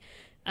DNA,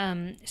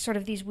 sort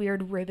of these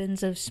weird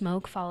ribbons of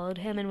smoke followed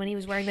him, and when he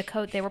was wearing the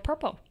coat, they were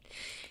purple.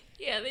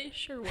 Yeah, they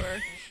sure were.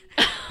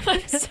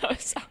 I'm so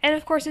sorry. And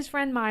of course, his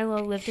friend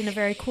Milo lived in a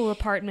very cool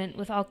apartment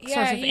with all sorts of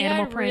animal he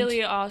had print.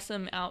 really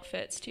awesome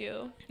outfits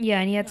too. Yeah,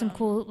 and he had some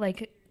cool,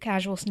 like,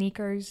 casual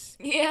sneakers.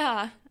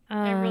 Yeah,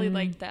 I really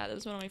liked that. That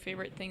was one of my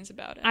favorite things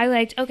about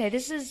it.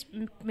 This is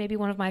maybe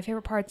one of my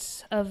favorite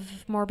parts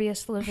of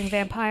Morbius, the Living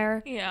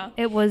Vampire. Yeah.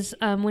 It was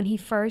when he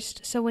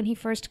first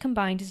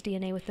combined his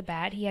DNA with the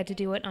bat, he had to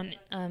do it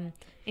on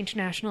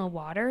international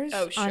waters.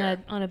 Oh, sure.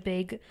 On a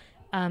big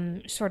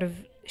sort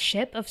of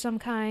ship of some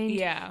kind.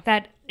 Yeah.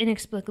 That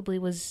inexplicably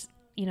was,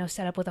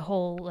 set up with a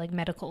whole, like,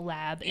 medical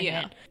lab in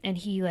it. And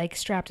he, like,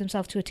 strapped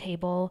himself to a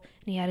table,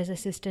 and he had his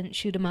assistant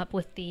shoot him up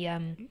with the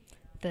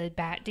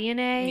bat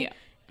DNA. Yeah.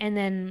 And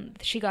then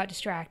she got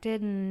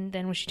distracted, and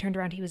then when she turned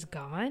around, he was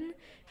gone.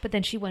 But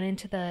then she went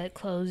into the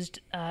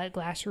closed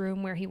glass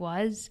room where he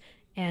was,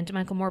 and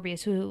Michael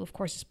Morbius, who, of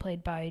course, is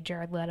played by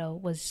Jared Leto,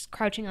 was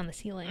crouching on the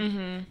ceiling.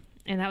 Mm-hmm.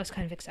 And that was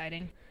kind of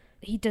exciting.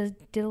 He did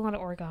a lot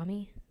of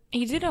origami.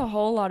 He did a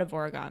whole lot of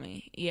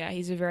origami. Yeah,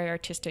 he's a very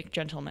artistic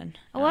gentleman.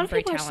 A lot of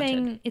very people talented. are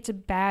saying it's a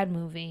bad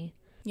movie.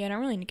 Yeah, I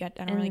don't really get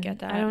that.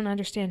 I don't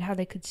understand how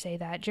they could say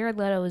that. Jared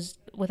Leto is,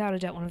 without a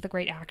doubt, one of the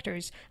great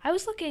actors. I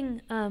was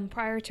looking,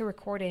 prior to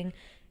recording,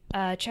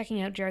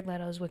 checking out Jared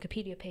Leto's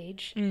Wikipedia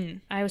page.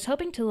 I was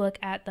hoping to look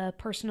at the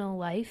personal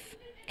life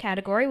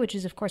category, which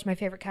is, of course, my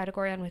favorite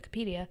category on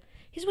Wikipedia.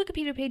 His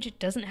Wikipedia page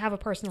doesn't have a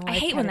personal life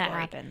category. I hate when that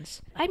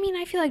happens. I mean,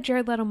 I feel like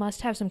Jared Leto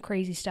must have some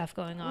crazy stuff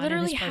going on.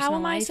 Literally, in his personal how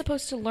am I life.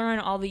 supposed to learn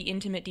all the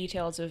intimate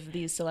details of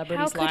these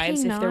celebrities'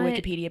 lives if their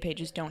Wikipedia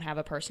pages don't have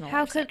a personal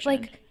life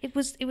section? It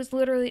was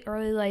literally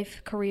early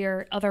life,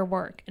 career, other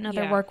work. And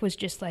other work was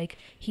just like,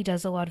 he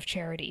does a lot of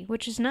charity,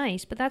 which is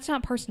nice, but that's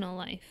not personal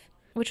life,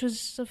 which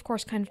was, of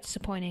course, kind of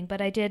disappointing. But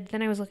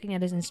then I was looking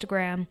at his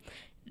Instagram.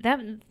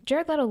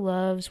 Jared Leto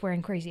loves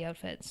wearing crazy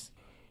outfits.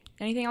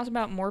 Anything else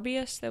about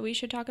Morbius that we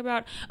should talk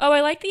about? Oh, I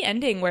like the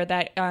ending where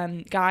that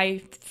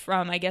guy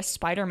from, I guess,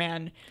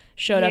 Spider-Man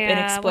showed up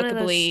inexplicably.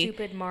 One of those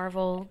stupid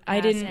Marvel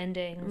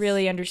endings.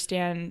 Really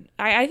understand.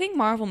 I think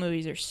Marvel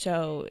movies are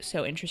so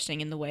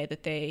interesting in the way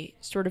that they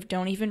sort of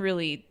don't even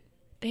really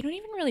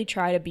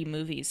try to be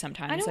movies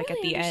sometimes, like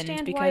really at the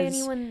end,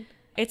 because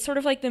it's sort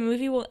of like the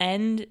movie will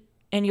end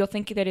and you'll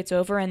think that it's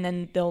over, and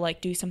then they'll,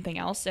 like, do something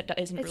else that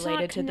isn't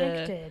related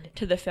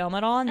to the film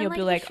at all, and you'll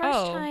be like, the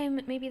first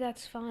time, maybe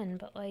that's fun,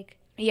 but, like...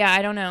 Yeah,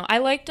 I don't know. I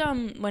liked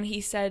when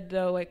he said,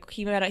 though, like,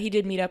 he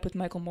did meet up with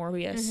Michael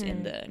Morbius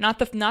in the not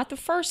the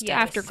first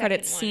after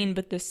credit scene,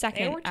 but the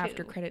second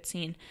after credit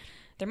scene.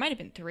 There might have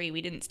been 3.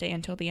 We didn't stay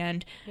until the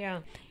end.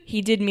 Yeah.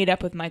 He did meet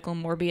up with Michael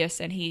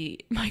Morbius, and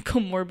Michael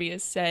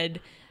Morbius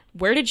said,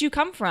 "Where did you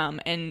come from?"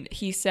 And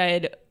he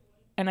said,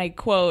 and I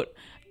quote,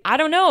 "I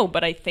don't know,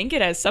 but I think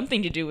it has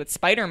something to do with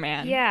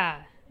Spider-Man."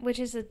 Yeah, which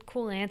is a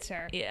cool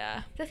answer.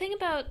 Yeah. The thing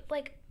about,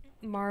 like,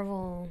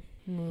 Marvel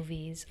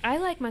movies, I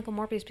like Michael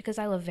Morbius because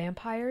I love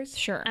vampires.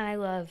 Sure. And I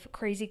love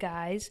crazy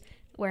guys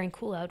wearing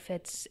cool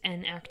outfits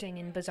and acting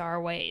in bizarre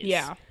ways.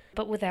 Yeah.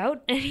 But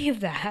without any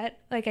of that,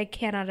 like, I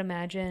cannot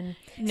imagine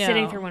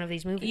sitting through one of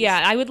these movies. Yeah,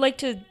 I would like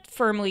to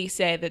firmly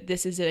say that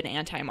this is an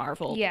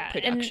anti-Marvel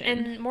production.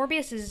 And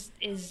Morbius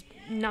is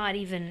not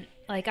even...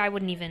 Like, I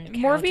wouldn't even count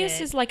Morbius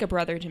it. is like a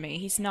brother to me.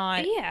 He's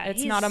not... Yeah,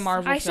 it's not a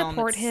Marvel film. I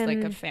support him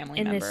like a family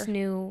in member.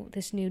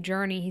 this new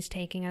journey he's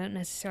taking. I don't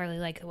necessarily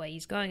like the way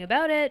he's going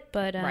about it,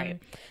 but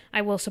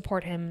I will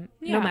support him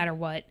no matter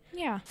what.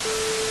 Yeah.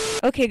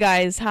 Okay,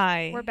 guys,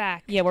 hi. We're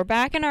back. Yeah, we're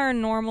back in our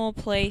normal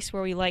place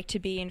where we like to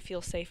be and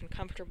feel safe and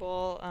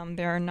comfortable.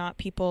 There are not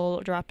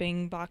people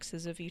dropping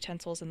boxes of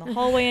utensils in the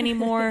hallway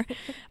anymore.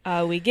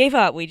 We gave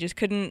up. We just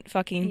couldn't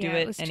fucking do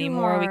it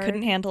anymore. We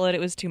couldn't handle it.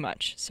 It was too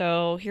much.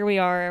 So here we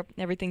are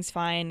Everything's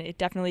fine. It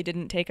definitely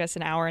didn't take us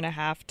an hour and a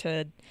half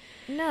to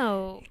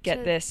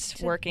get this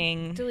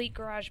working. Delete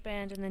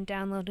GarageBand and then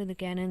download it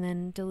again and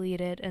then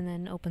delete it and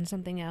then open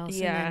something else.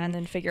 Yeah, and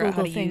then figure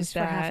Google out how to use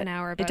that. for half an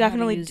hour about it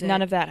definitely, how to use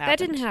none it. of that happened. That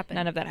didn't happen.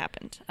 None of that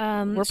happened.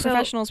 So- We're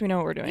professionals. We know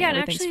what we're doing. Yeah, and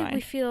Everything's actually fine.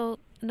 we feel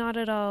not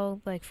at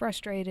all like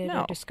frustrated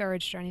No. or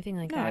discouraged or anything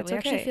like No, that. it's We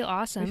okay. actually feel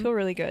awesome. We feel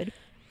really good.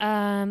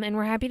 And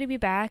we're happy to be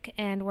back,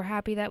 and we're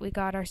happy that we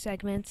got our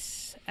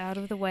segments out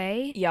of the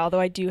way. Yeah, although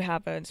I do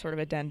have a sort of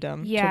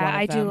addendum. Yeah, to one of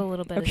I them. do a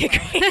little bit. Okay, as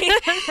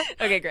well.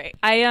 great. Okay, great.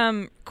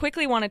 I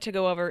quickly wanted to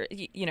go over.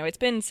 It's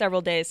been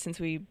several days since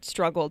we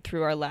struggled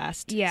through our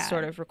last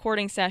sort of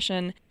recording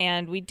session,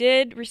 and we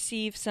did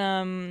receive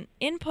some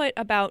input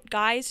about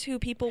guys who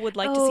people would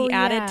like to see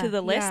added to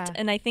the list,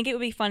 and I think it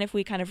would be fun if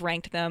we kind of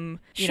ranked them,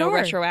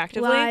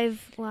 retroactively,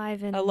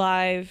 live,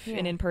 and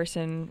and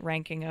in-person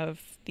ranking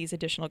of these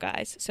additional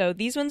guys. So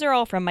these ones are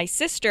all from my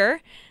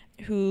sister,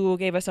 who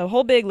gave us a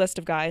whole big list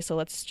of guys. So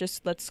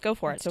let's go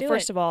for it. So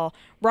first of all,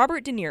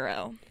 Robert De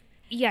Niro.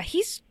 Yeah,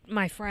 he's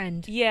my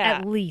friend. Yeah,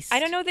 at least. I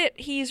don't know that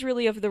he's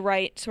really of the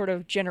right sort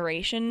of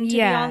generation to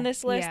be on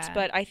this list,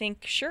 but I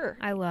think sure.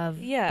 I love.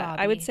 Bobby.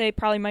 I would say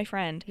probably my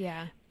friend.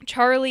 Yeah,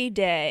 Charlie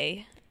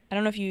Day. I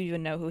don't know if you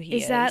even know who he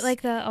is. Is that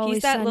like the Always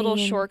He's that Sunny little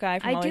in- short guy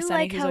from I Always do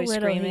Sunny like who's how always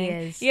little screaming.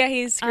 he is. Yeah,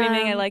 he's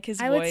screaming. I like his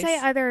voice. I would say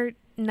either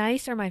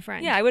nice or my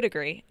friend. Yeah, I would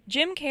agree.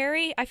 Jim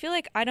Carrey, I feel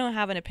like I don't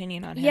have an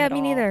opinion on him Yeah, at me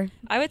all. neither.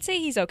 I would say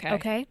he's okay.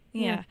 Okay.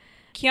 Yeah.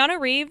 Keanu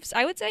Reeves,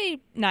 I would say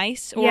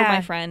nice or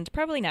my friend.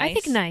 Probably nice. I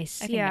think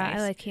nice. I think nice.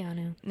 I like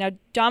Keanu. Now,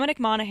 Dominic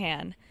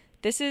Monaghan.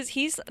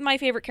 He's my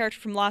favorite character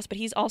from Lost, but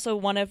he's also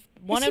one of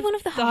the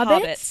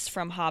hobbits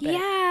from Hobbit.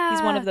 Yeah,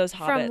 he's one of those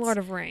hobbits from Lord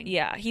of Rings.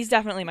 Yeah, he's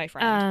definitely my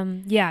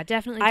friend. Yeah,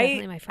 definitely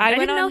my friend. I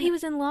didn't know he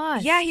was in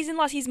Lost. Yeah, he's in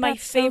Lost. He's my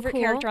favorite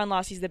cool. character on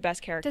Lost. He's the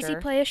best character. Does he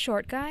play a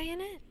short guy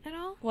in it at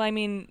all? Well, I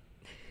mean,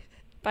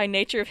 by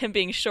nature of him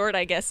being short,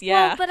 I guess.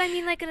 Yeah. Well, but I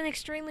mean, like an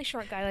extremely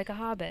short guy, like a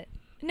hobbit.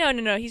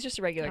 No. He's just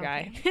a regular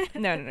guy.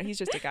 No. He's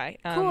just a guy.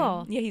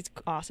 Cool. Yeah, he's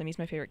awesome. He's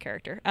my favorite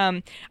character.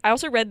 I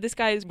also read this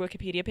guy's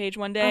Wikipedia page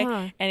one day,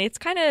 and it's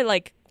kind of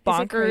like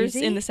bonkers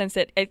in the sense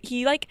that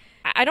he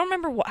I don't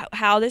remember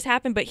how this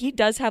happened, but he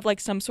does have like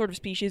some sort of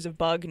species of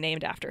bug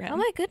named after him. Oh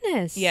my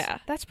goodness. Yeah.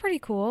 That's pretty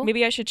cool.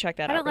 Maybe I should check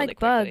that out. I don't really like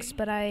quickly. bugs,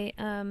 but I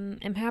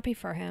am happy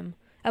for him.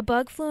 A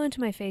bug flew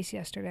into my face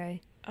yesterday.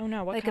 Oh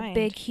no, what like kind? A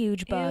big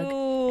huge bug.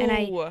 Ew.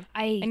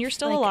 And you're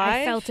still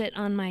alive? I felt it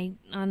on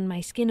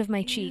my skin of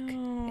my cheek.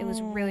 It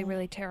was really,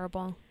 really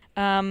terrible.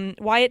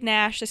 Wyatt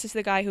Nash, this is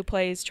the guy who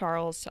plays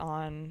Charles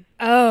on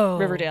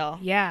Riverdale.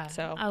 Yeah.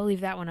 So I'll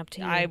leave that one up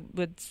to you. I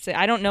would say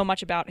I don't know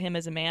much about him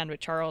as a man, but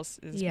Charles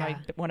is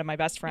one of my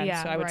best friends,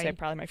 Yeah, so I would say right.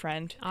 probably my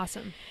friend.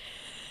 Awesome.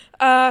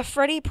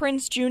 Freddie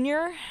Prinze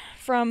Jr.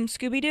 from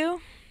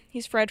Scooby-Doo.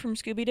 He's Fred from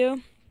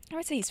Scooby-Doo. I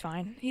would say he's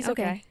fine. He's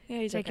okay. Yeah,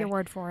 he's Take okay. your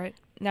word for it.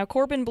 Now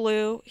Corbin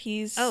Bleu,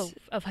 he's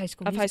of High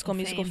School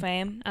Musical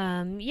fame.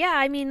 Yeah,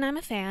 I mean, I'm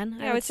a fan.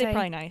 Yeah, I would say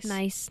probably nice.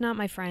 Nice, not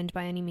my friend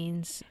by any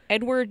means.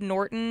 Edward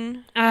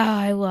Norton. Oh,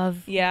 I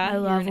love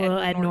an little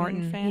Edward Ed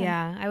Norton fan?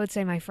 Yeah, I would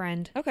say my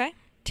friend. Okay.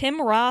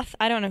 Tim Roth,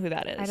 I don't know who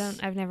that is.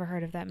 I've never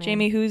heard of that man.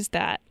 Jamie, who's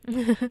that?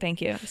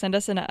 Thank you. Send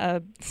us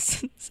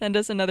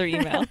another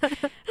email.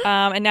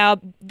 And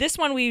now this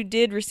one we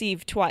did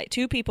receive twice.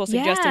 Two people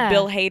suggested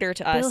Bill Hader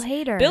to us. Bill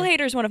Hader. Bill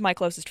Hader is one of my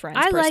closest friends.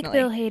 I personally. like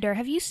Bill Hader.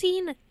 Have you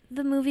seen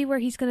the movie where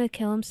he's going to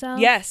kill himself?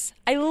 Yes.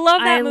 I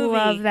love that movie.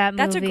 I love that movie.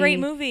 That's a great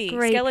movie.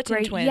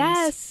 Skeleton Twins.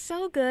 Yes,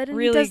 so good. And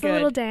really he does good. the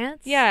little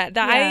dance. Yeah,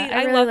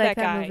 I really love like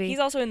that guy. movie. He's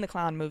also in the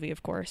Clown movie,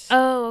 of course.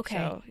 Oh, okay.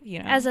 So,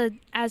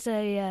 as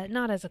a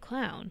not as a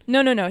clown.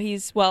 No.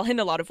 He's in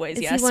a lot of ways.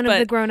 Is yes, he one of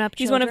the grown-up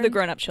children? He's one of the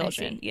grown-up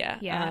children. Yeah.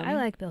 I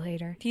like Bill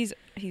Hader. He's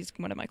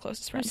one of my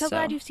closest friends. I'm so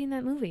glad you've seen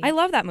that movie. I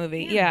love that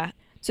movie. Yeah.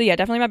 So yeah,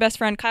 definitely my best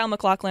friend. Kyle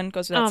MacLachlan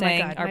goes without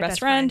saying. God, our my best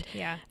friend.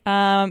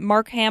 Yeah.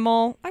 Mark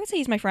Hamill. I would say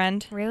he's my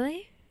friend.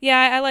 Really?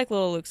 Yeah, I like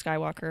little Luke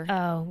Skywalker.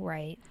 Oh,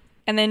 right.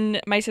 And then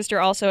my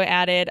sister also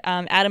added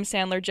Adam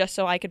Sandler just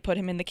so I could put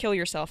him in the kill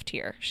yourself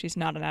tier. She's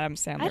not an Adam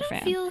Sandler fan. I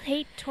don't feel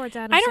hate towards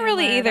Adam Sandler. I don't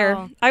really either. At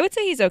all. I would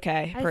say he's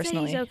okay,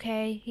 personally. I'd say he's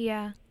okay,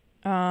 yeah.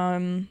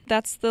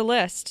 That's the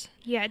list.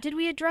 Yeah, did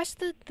we address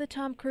the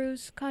Tom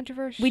Cruise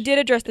controversy? We did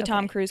address the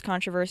Tom Cruise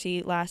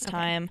controversy last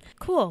time.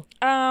 Cool.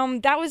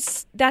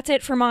 That's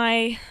it for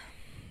my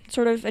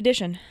sort of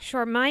addition.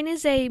 Sure. Mine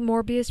is a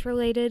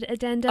Morbius-related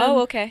addendum. Oh,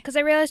 okay. Because I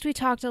realized we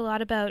talked a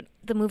lot about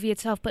the movie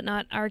itself, but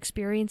not our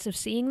experience of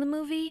seeing the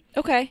movie.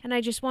 Okay. And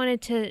I just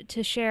wanted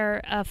to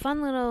share a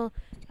fun little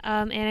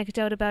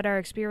anecdote about our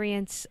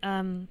experience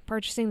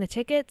purchasing the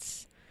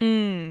tickets.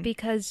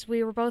 Because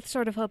we were both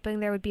sort of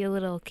hoping there would be a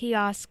little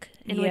kiosk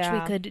in which we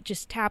could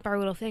just tap our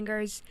little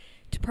fingers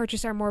to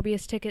purchase our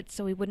Morbius tickets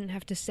so we wouldn't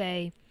have to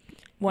say...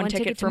 One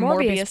ticket for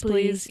Morbius,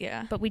 please.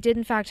 Yeah. But we did,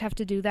 in fact, have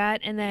to do that.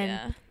 And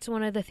then it's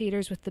one of the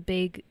theaters with the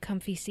big,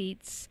 comfy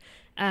seats,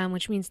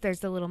 which means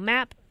there's the little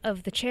map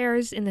of the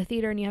chairs in the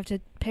theater, and you have to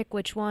pick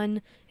which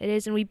one it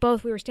is. And we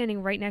were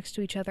standing right next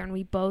to each other, and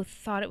we both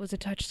thought it was a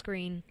touch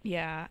screen.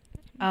 Yeah.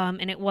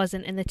 and it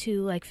wasn't. And the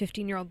two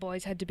 15-year-old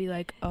boys had to be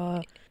like,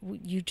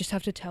 you just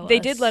have to tell us. They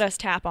did let us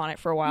tap on it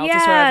for a while to Yeah,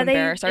 sort of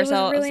embarrass it was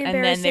ourselves, really and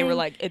then they were embarrassing.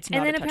 like, "It's not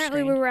And a then touch apparently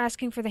screen." we were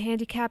asking for the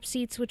handicap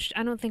seats, which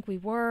I don't think we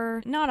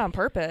were. Not on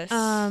purpose,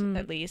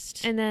 at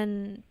least. And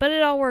then, but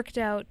it all worked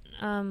out.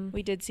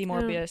 We did see I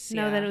don't Morbius.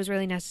 know that it was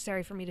really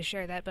necessary for me to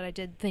share that, but I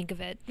did think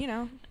of it. You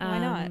know, why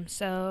not?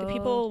 So The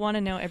people want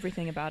to know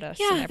everything about us.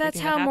 Yeah, and everything that's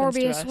how that happens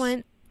to Morbius us.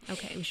 went.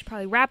 Okay, we should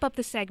probably wrap up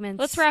the segments.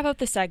 Let's wrap up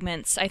the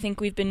segments. I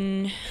think we've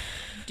been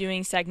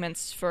doing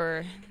segments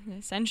for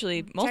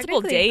essentially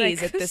multiple Technically,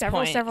 days at this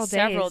several point.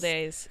 days.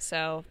 days.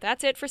 So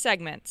that's it for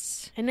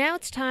segments. And now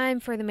it's time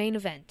for the main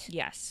event.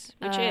 Yes,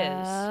 which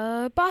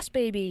is Boss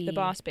Baby. The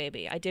Boss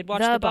Baby. I did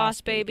watch The The Boss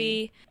Boss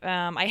Baby.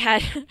 I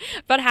had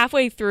about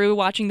halfway through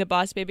watching The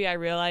Boss Baby, I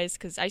realized,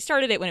 because I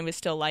started it when it was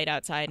still light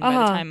outside, and by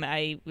the time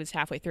I was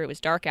halfway through, it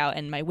was dark out,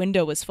 and my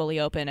window was fully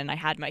open, and I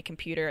had my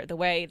computer, the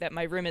way that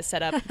my room is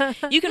set up,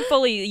 you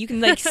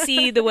can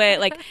see the way,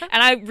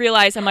 and I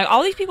realized, I'm like,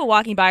 all these people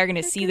walking by are going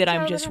to see that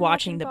I'm just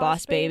watching The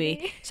Boss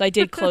Baby. So I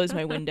did close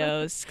my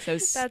windows, because I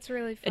was That's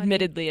really funny.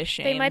 admittedly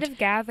ashamed. They might have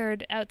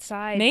gathered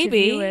outside Maybe.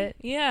 to view it.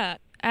 Yeah.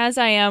 As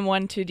I am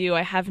one to do,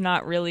 I have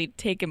not really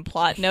taken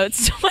plot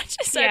notes so much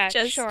as I've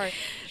just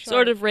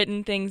sort of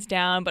written things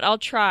down, but I'll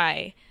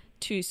try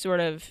to sort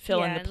of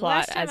fill in the plot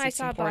last time as it's I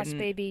saw important. Boss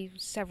Baby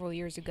several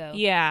years ago.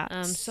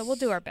 Yeah. So we'll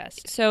do our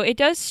best. So it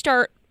does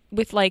start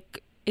with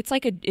it's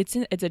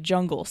a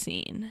jungle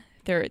scene.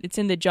 It's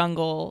in the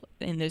jungle,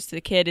 and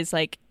the kid is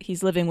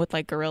he's living with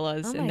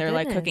gorillas, Oh and my they're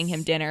goodness. cooking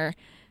him dinner,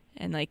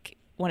 and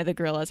one of the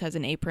gorillas has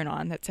an apron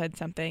on that said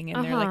something,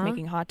 and they're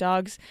making hot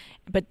dogs.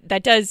 But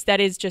that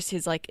is just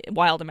his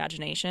wild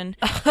imagination.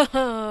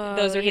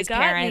 Those are his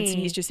parents, and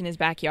he's just in his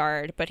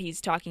backyard. But he's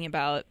talking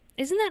about.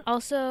 Isn't that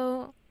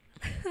also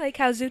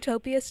how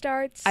Zootopia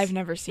starts? I've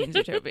never seen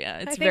Zootopia. I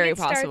It's think very it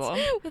starts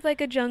possible. with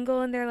a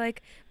jungle, and they're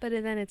but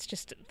then it's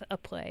just a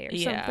play or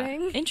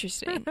something.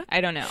 Interesting. I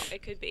don't know.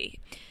 It could be.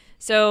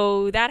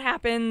 So that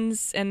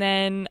happens, and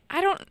then I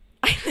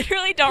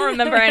literally don't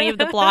remember any of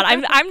the plot.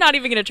 I'm not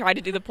even going to try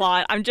to do the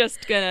plot. I'm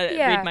just going to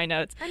read my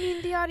notes. I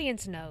mean, the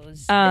audience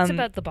knows. It's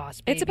about the Boss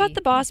Baby. It's about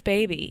the Boss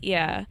Baby,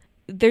 yeah.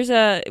 There's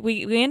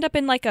we end up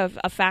in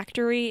a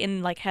factory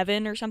in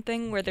heaven or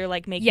something where they're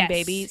making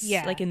babies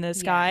in the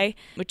sky,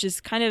 which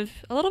is kind of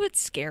a little bit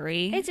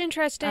scary. It's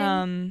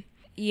interesting.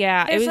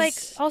 Yeah, there's it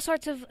was all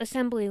sorts of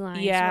assembly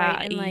lines, yeah,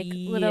 right?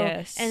 And little,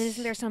 and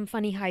isn't there some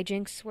funny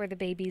hijinks where the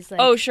baby's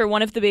oh sure,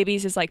 one of the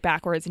babies is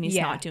backwards and he's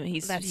not doing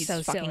he's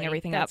so fucking silly.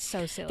 everything That's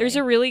up. So silly. There's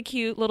a really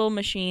cute little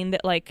machine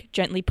that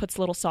gently puts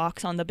little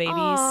socks on the babies,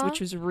 Aww, which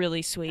was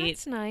really sweet.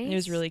 That's nice. It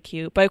was really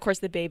cute. But of course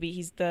the baby,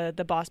 he's the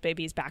Boss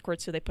Baby is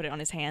backwards, so they put it on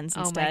his hands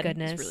instead. Oh my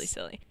goodness. It's really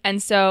silly.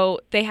 And so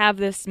they have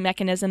this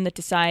mechanism that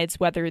decides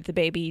whether the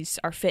babies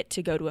are fit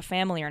to go to a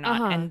family or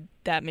not. And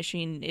that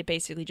machine, it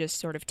basically just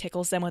sort of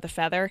tickles them with a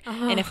feather.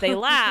 And if they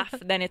laugh,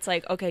 then it's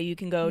okay, you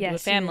can go to a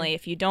family.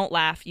 If you don't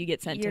laugh, you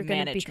get sent to management.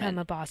 You're going to become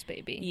a boss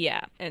baby.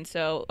 Yeah. And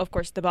so, of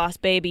course, the Boss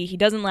Baby, he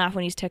doesn't laugh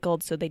when he's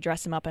tickled, so they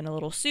dress him up in a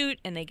little suit,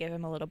 and they give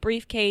him a little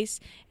briefcase,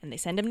 and they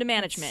send him to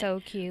management.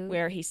 That's so cute.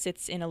 Where he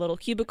sits in a little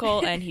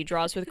cubicle, and he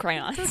draws with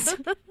crayons.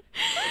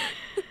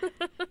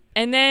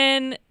 And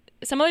then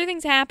some other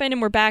things happen,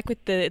 and we're back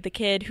with the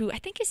kid, who I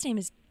think his name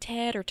is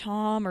Ted or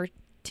Tom or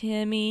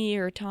Timmy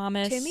or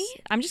Thomas. Timmy?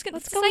 I'm just going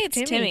to say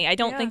it's Timmy. I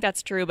don't think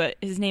that's true, but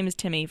his name is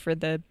Timmy for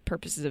the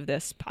purposes of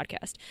this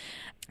podcast.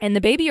 And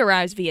the baby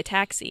arrives via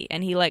taxi,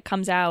 and he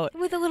comes out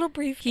with a little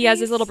briefcase. He has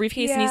his little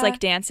briefcase, and he's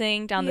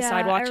dancing down the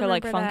sidewalk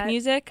to funk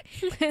music,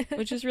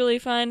 which is really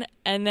fun.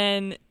 And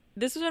then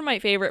this was one of my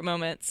favorite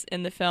moments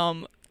in the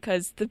film,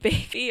 because the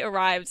baby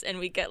arrives and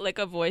we get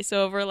a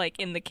voiceover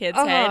in the kid's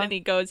head, and he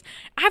goes,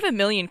 "I have a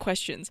million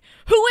questions.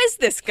 Who is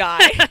this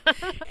guy?"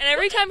 And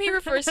every time he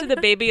refers to the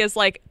baby as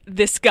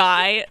this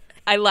guy,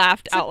 I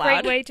laughed out loud. It's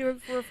a great way to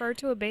refer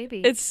to a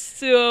baby. It's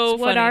so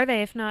funny. What are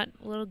they if not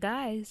little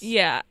guys?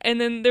 Yeah,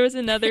 and then there's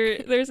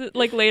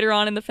later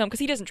on in the film, because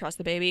he doesn't trust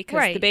the baby,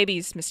 because the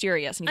baby's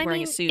mysterious and he's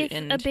wearing a suit.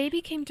 If a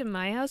baby came to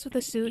my house with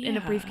a suit and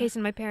a briefcase,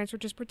 and my parents were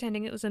just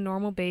pretending it was a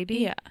normal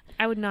baby,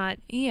 I would not.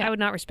 I would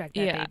not respect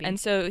that baby. And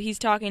so he's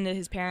talking to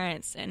his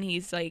parents, and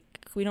he's like,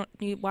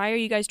 why are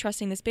you guys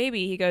trusting this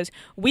baby? He goes,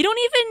 we don't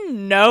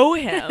even know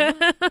him.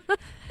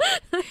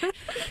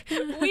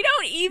 We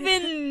don't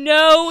even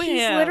know him.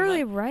 He's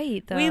literally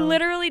right, though. We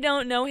literally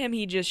don't know him.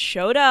 He just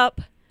showed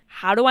up.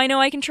 How do I know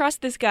I can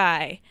trust this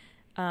guy?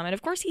 And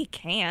of course he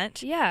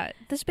can't. Yeah,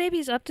 this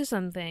baby's up to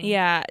something.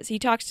 Yeah, so he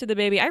talks to the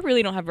baby. I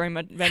really don't have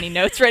many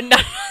notes written down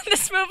on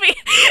this movie.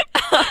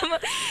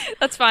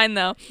 That's fine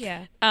though.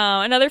 Yeah.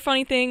 Another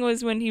funny thing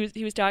was when he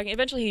was talking.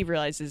 Eventually, he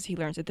learns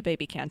that the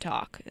baby can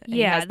talk. And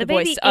he has the the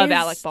baby voice of is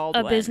Alec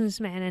Baldwin, a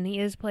businessman, and he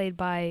is played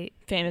by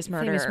famous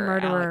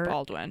murderer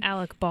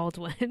Alec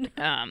Baldwin.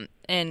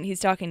 And he's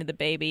talking to the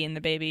baby, and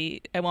the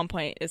baby at one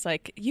point is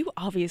like, "You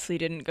obviously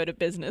didn't go to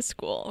business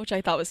school," which I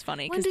thought was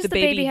funny. When does the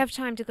baby have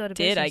time to go to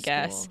business school? I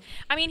guess.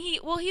 I mean,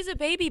 he's a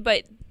baby,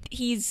 but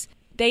he's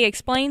they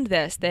explained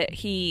this, that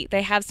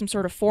they have some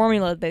sort of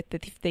formula that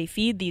they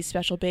feed these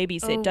special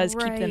babies that does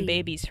keep them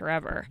babies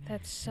forever.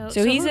 That's so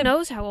he's who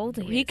knows how old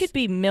he is? He could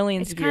be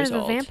millions of years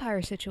old. It's kind of a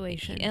vampire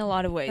situation. In a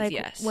lot of ways, like,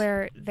 yes.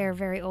 Where they're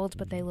very old,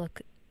 but they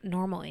look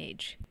normal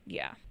age.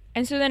 Yeah.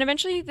 And so then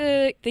eventually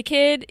the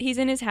kid, he's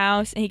in his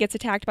house, and he gets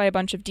attacked by a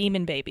bunch of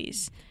demon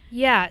babies.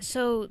 Yeah,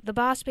 so the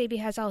boss baby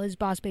has all his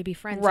boss baby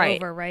friends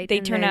over, right? They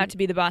turn out to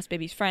be the boss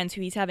baby's friends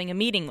who he's having a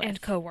meeting with.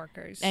 And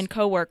coworkers.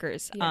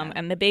 Yeah.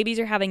 And the babies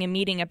are having a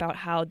meeting about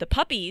how the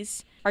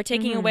puppies are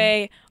taking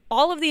away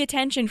all of the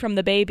attention from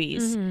the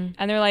babies. And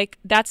they're like,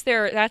 that's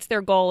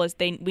their goal, is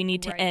we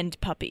need to end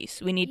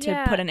puppies. We need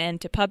to put an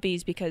end to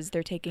puppies because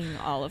they're taking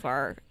all of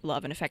our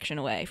love and affection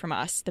away from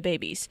us, the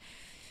babies.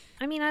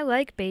 I mean, I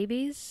like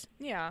babies.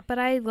 Yeah. But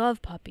I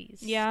love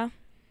puppies. Yeah.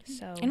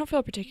 So I don't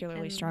feel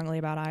particularly strongly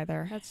about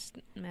either. That's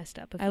messed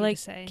up of I you like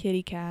to say.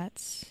 kitty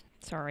cats.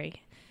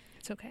 Sorry.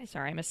 It's okay.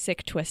 Sorry, I'm a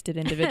sick, twisted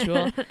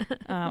individual.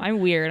 I'm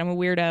weird. I'm a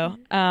weirdo.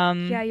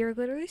 Yeah, you're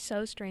literally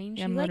so strange.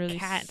 Yeah, you like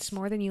cats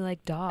more than you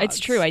like dogs. It's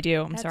true, I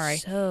do. I'm That's sorry.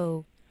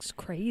 So it's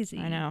crazy.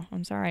 I know.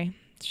 I'm sorry.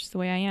 It's just the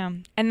way I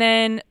am. And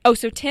then,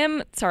 so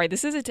Tim, sorry,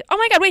 this is oh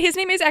my God, wait, his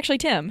name is actually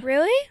Tim.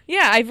 Really?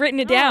 Yeah, I've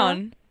written it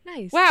down.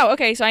 Nice. Wow,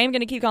 okay, so I am going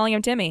to keep calling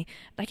him Timmy.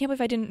 I can't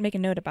believe I didn't make a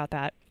note about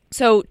that.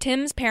 So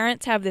Tim's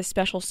parents have this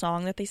special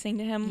song that they sing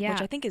to him,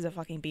 which I think is a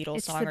fucking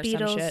Beatles song or some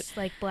shit. It's the Beatles,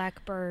 like,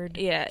 Blackbird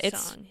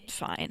it's song.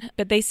 fine.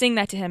 But they sing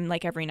that to him,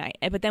 like, every night.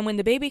 But then when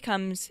the baby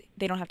comes,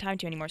 they don't have time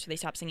to anymore, so they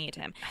stop singing it to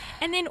him.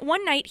 And then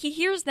one night, he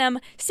hears them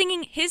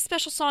singing his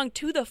special song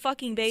to the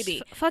fucking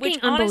baby. Fucking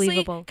which,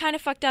 unbelievable. Honestly, kind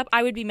of fucked up.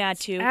 I would be mad,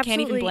 too.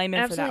 Absolutely, Can't even blame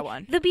him absolutely. for that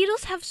one. The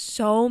Beatles have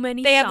so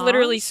many They songs. have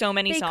literally so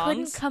many songs. They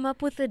couldn't come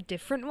up with a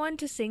different one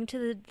to sing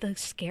to the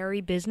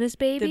scary business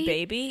baby? The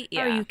baby?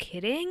 Yeah. Are you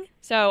kidding?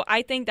 So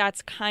I think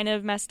that's kind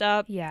of messed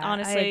up. Yeah,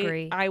 honestly, I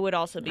agree. I would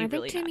also be I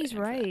really think Timmy's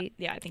mad at him for that. right.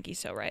 Yeah, I think he's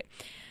so right.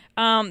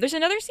 There's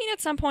another scene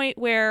at some point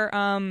where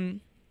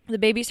the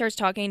baby starts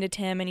talking to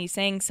Tim, and he's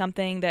saying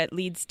something that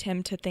leads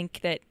Tim to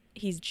think that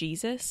he's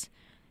Jesus.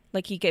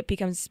 Like he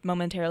becomes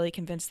momentarily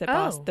convinced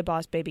that the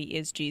boss baby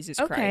is Jesus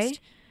Christ.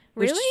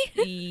 Really?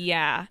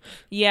 Yeah.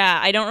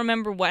 I don't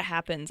remember what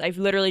happens. I've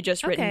literally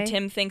just written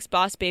Tim thinks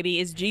boss baby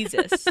is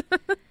Jesus.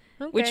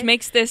 Which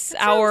makes this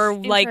our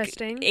like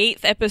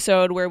 8th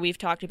episode where we've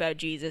talked about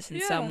Jesus in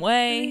some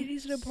way.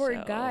 He's an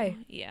important guy.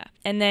 Yeah.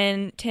 And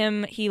then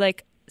Tim, he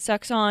like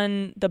sucks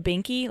on the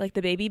binky, like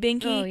the baby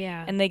binky. Oh,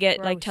 yeah. And they get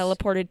like Gross.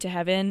 teleported to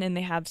heaven, and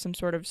they have some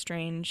sort of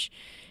strange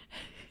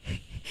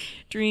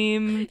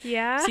dream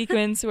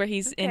sequence where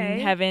he's in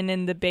heaven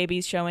and the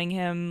baby's showing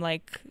him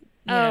like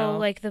you know,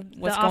 like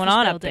what's the going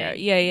on building. up there.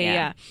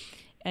 Yeah.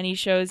 And he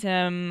shows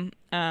him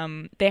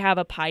they have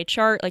a pie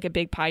chart, like a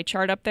big pie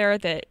chart up there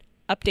that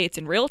updates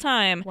in real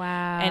time.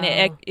 Wow.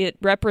 And it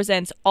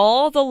represents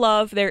all the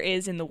love there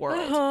is in the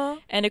world.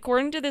 And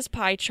according to this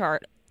pie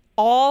chart,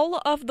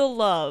 all of the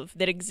love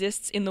that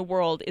exists in the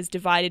world is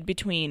divided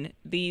between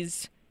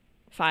these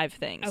 5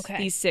 things.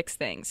 These 6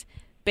 things.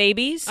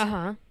 Babies,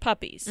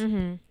 puppies,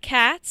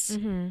 cats,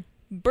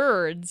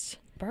 birds,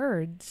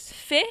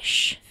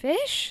 fish,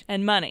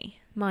 and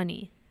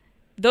money.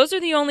 Those are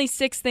the only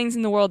 6 things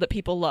in the world that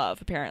people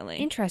love, apparently.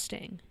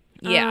 Interesting.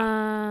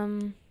 Yeah.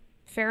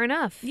 Fair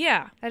enough.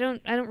 Yeah. I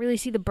don't really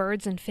see the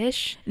birds and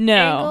fish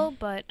angle,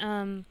 but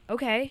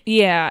okay.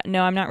 Yeah,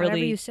 no, I'm not Whatever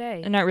really you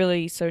say. I'm not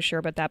really so sure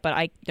about that, but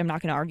I'm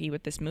not going to argue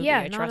with this movie. Yeah,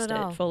 I not trust at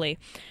it all. fully.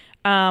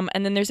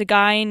 And then there's a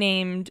guy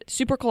named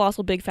Super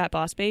Colossal Big Fat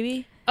Boss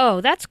Baby. Oh,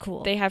 that's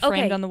cool. They have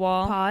framed on the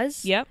wall.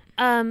 Pause. Yep.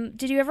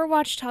 Did you ever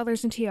watch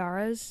Toddlers and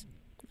Tiaras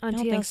on TLC? I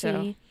don't think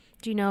so.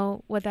 Do you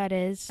know what that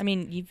is? I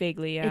mean, you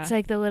vaguely, yeah. It's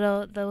like the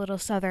little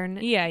southern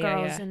girls,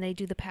 yeah. and they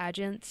do the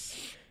pageants.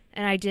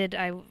 And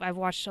I've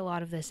watched a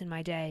lot of this in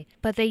my day.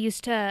 But they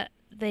used to,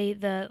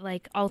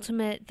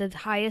 the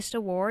highest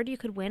award you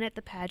could win at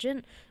the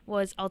pageant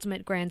was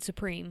Ultimate Grand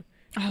Supreme,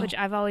 which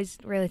I've always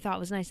really thought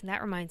was nice. And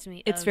that reminds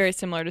me It's very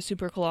similar to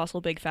Super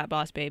Colossal Big Fat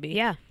Boss Baby.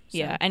 Yeah.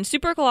 Yeah, and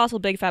Super Colossal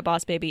Big Fat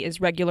Boss Baby is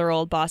regular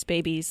old Boss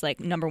Baby's like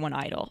 #1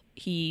 idol.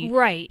 He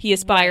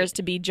aspires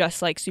to be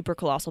just like Super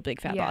Colossal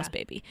Big Fat Boss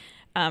Baby.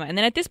 And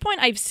then at this point,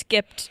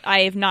 I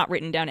have not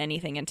written down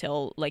anything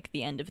until like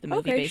the end of the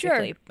movie.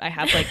 Basically, sure. I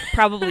have like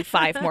probably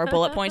 5 more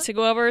bullet points to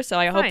go over. So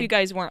I hope you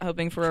guys weren't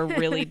hoping for a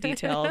really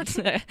detailed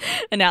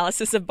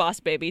analysis of Boss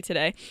Baby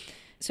today.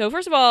 So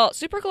first of all,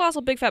 Super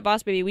Colossal Big Fat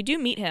Boss Baby, we do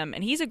meet him,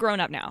 and he's a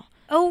grown up now.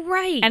 Oh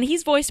right. And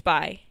he's voiced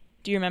by,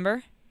 do you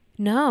remember?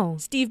 No.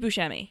 Steve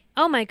Buscemi.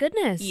 Oh my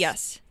goodness.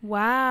 Yes.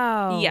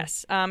 Wow.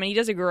 Yes. And he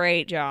does a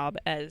great job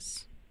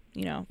as,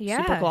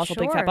 Super Colossal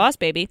Big Fat sure. Boss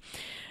Baby.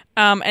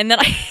 And then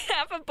I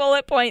have a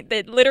bullet point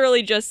that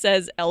literally just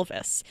says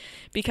Elvis,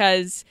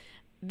 because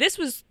this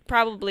was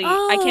probably,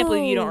 I can't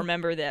believe you don't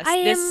remember this. I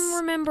am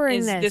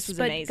remembering this. This was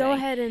but amazing. Go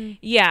ahead and...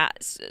 Yeah.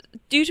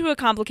 Due to a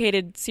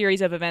complicated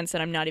series of events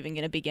that I'm not even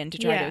going to begin to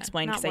try to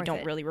explain not because I worth don't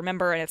it. really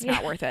remember, and it's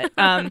not worth it.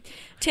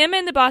 Tim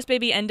and the Boss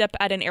Baby end up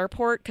at an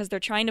airport because they're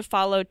trying to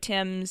follow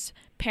Tim's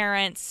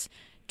parents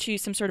to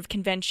some sort of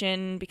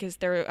convention because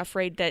they're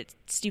afraid that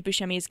Steve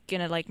Buscemi is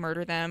gonna like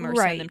murder them or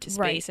send them to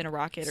space in a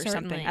rocket or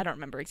something. I don't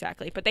remember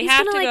exactly, but they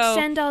have to like go.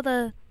 Send all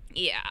the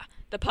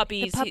the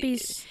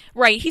puppies.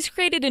 Right. He's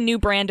created a new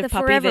brand of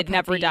puppy that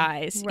never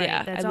dies. Right,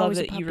 yeah, that's I love always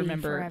a that you puppy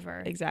remember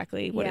forever.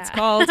 exactly what it's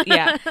called.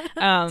 Yeah,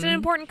 it's an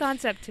important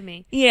concept to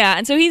me. Yeah,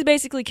 and so he's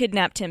basically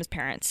kidnapped Tim's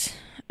parents.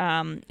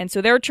 And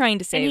so they're trying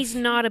to save. And he's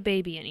not a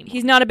baby anymore.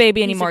 He's not a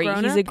baby anymore.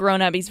 He's a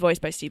grown-up. He's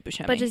voiced by Steve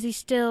Buscemi. But does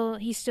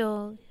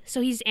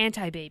so he's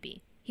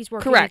anti-baby. He's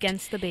working Correct.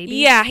 against the baby.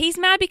 Yeah, he's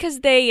mad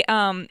because they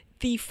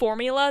the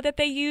formula that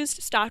they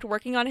used stopped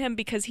working on him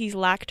because he's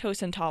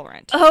lactose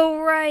intolerant. Oh,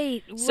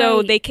 right.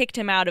 So they kicked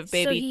him out of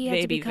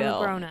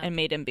Babyville and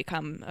made him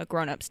become a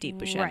grown-up Steve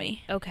Buscemi. Right.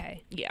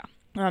 Okay. Yeah.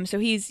 So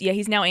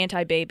he's now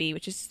anti-baby,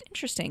 which is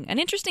interesting. An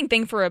interesting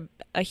thing for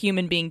a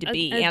human being to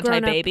be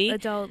anti-baby.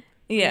 Adult.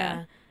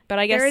 Yeah. But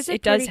I guess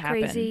it does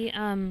happen. Crazy,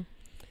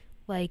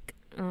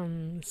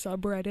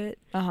 subreddit.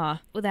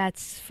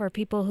 That's for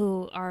people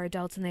who are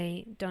adults and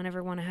they don't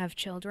ever want to have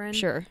children.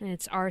 Sure. And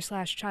it's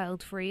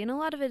r/child free, and a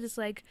lot of it is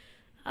like,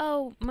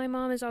 oh, my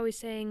mom is always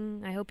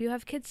saying, I hope you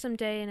have kids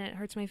someday, and it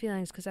hurts my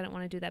feelings because I don't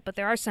want to do that. But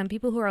there are some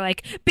people who are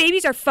like,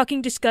 babies are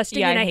fucking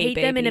disgusting, and I hate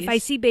them, and if I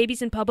see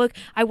babies in public,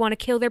 I want to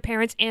kill their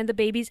parents and the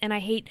babies, and I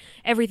hate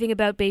everything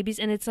about babies,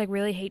 and it's like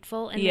really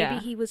hateful. And maybe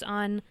he was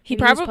on. He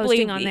was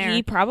posting on there.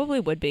 He probably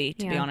would be,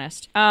 to be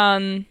honest.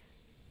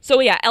 So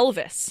yeah,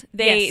 Elvis.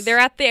 They're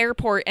at the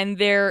airport and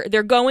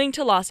they're going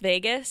to Las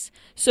Vegas.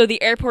 So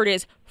the airport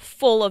is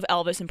full of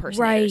Elvis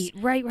impersonators.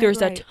 Right.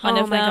 There's a ton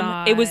of them.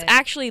 God. It was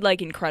actually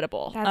like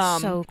incredible.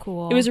 That's so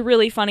cool. It was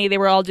really funny. They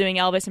were all doing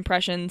Elvis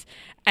impressions.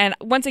 And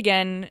once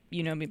again,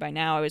 you know me by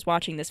now, I was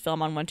watching this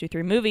film on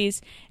 123 Movies,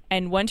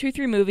 and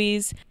 123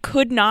 Movies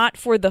could not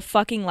for the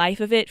fucking life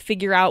of it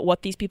figure out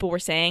what these people were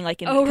saying. Like,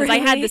 because I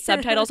had the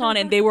subtitles on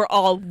and they were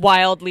all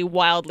wildly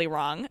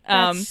wrong.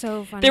 That's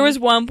so funny. There was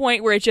one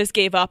point where it just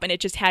gave up and it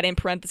just had in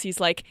parentheses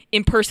like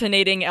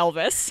impersonating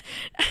Elvis.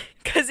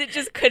 Because it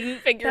just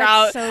couldn't figure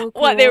out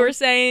what they were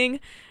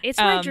saying. It's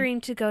my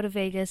dream to go to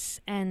Vegas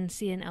and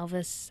see an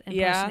Elvis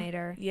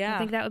impersonator. Yeah. I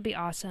think that would be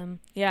awesome.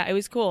 Yeah, it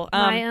was cool.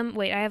 I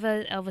have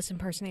an Elvis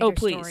impersonator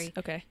story.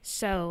 Okay.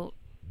 So,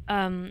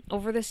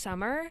 over the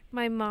summer,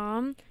 my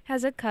mom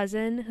has a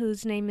cousin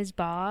whose name is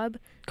Bob.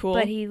 Cool.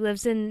 But he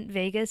lives in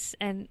Vegas,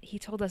 and he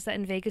told us that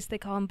in Vegas they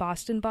call him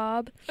Boston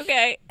Bob.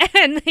 Okay.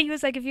 And he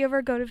was like, if you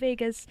ever go to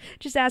Vegas,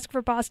 just ask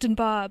for Boston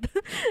Bob,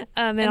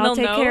 and I'll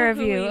take care of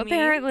you.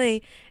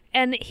 Apparently.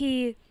 And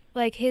he,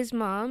 like, his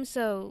mom,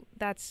 so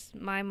that's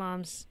my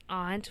mom's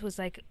aunt, was,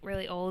 like,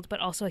 really old, but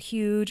also a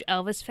huge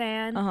Elvis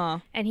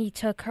fan. And he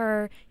took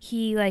her,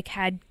 he, like,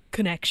 had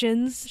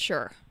connections.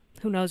 Sure.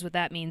 Who knows what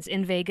that means,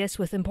 in Vegas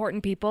with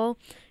important people.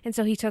 And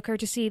so he took her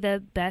to see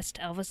the best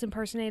Elvis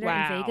impersonator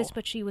in Vegas,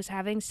 but she was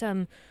having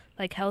some,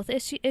 like, health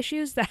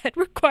issues that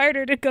required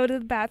her to go to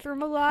the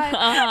bathroom a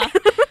lot.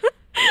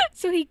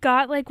 So he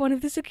got, like, one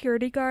of the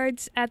security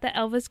guards at the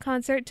Elvis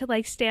concert to,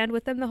 like, stand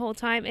with them the whole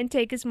time and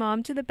take his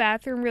mom to the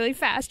bathroom really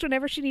fast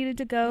whenever she needed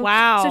to go.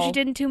 Wow. So she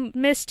didn't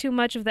miss too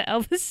much of the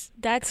Elvis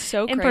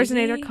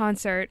impersonator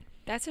concert.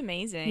 That's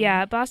amazing.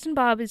 Yeah, Boston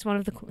Bob is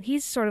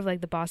he's sort of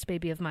like the boss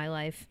baby of my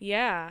life.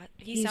 Yeah,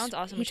 he sounds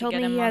awesome. He told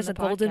me he has a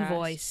golden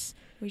voice.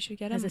 We should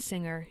get him as a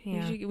singer.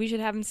 Yeah. We should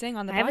have him sing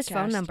on the podcast. I have his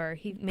phone number.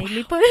 He made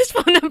me put his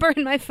phone number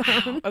in my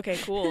phone. Wow. Okay,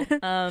 cool.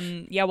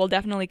 Yeah, we'll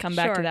definitely come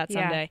back to that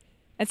someday. Yeah.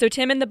 And so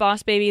Tim and the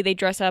boss baby, they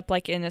dress up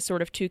like in a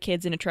sort of two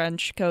kids in a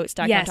trench coat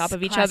stacked on top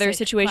of each other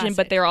situation,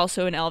 but they're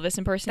also an Elvis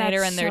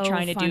impersonator and they're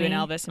trying to do an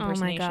Elvis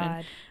impersonation. Oh my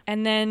God.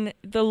 And then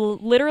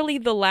literally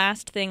the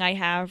last thing I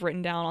have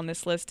written down on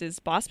this list is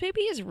Boss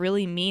Baby is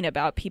really mean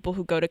about people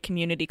who go to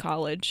community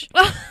college.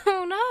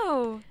 Oh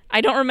no.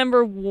 I don't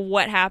remember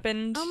what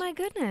happened. Oh my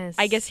goodness.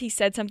 I guess he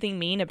said something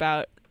mean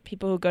about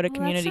people who go to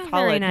community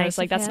college. And I was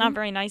like, that's not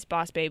very nice,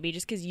 Boss Baby.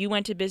 Just because you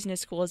went to business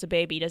school as a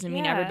baby doesn't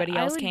mean everybody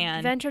else can. I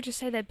would venture to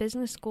say that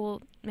business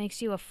school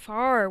makes you a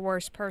far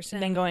worse person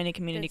than going to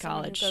community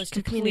college. Goes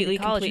to community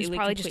college. He's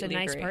probably just a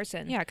nice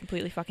person. Yeah,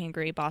 completely fucking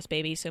agree, Boss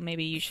Baby. So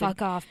maybe you should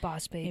fuck off,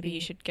 Boss Baby. Maybe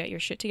you should get your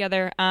shit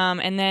together.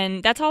 And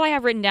then that's all I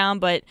have written down.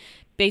 But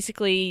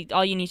basically,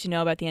 all you need to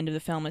know about the end of the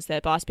film is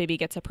that Boss Baby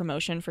gets a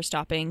promotion for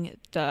stopping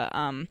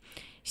the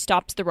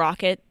stops the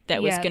rocket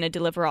that was going to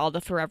deliver all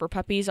the forever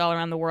puppies all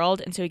around the world.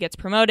 And so he gets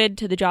promoted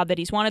to the job that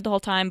he's wanted the whole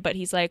time. But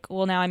he's like,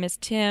 well, now I miss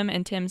Tim.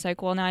 And Tim's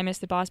like, well, now I miss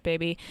the Boss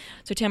Baby.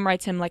 So Tim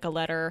writes him like a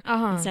letter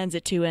and sends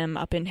it to him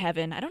up in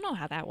heaven. I don't know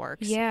how that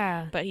works.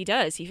 Yeah. But he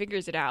does. He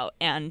figures it out.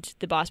 And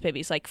the Boss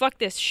Baby's like, fuck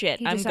this shit.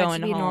 I'm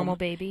going home. He decides to be a normal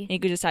baby. And he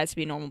decides to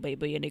be a normal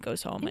baby and he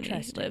goes home and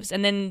he lives.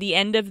 And then the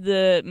end of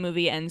the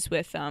movie ends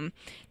with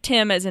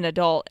Tim as an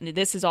adult. And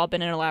this has all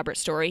been an elaborate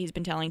story he's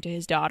been telling to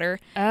his daughter.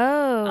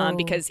 Oh.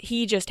 Because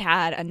he just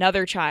had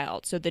another child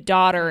child. So the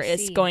daughter I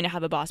is see. going to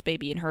have a boss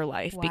baby in her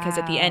life because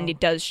at the end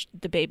Wow.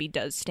 the baby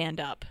does stand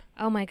up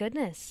Oh my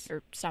goodness.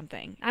 or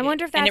something. I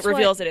wonder if and that's it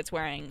reveals what, that it's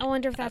wearing. I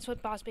wonder if that's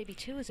what Boss Baby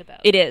 2 is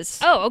about. It is.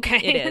 Oh, okay.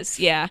 It is,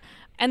 yeah.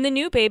 And the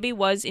new baby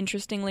was,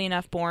 interestingly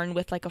enough, born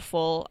with like a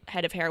full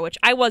head of hair, which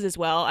I was as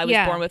well. I was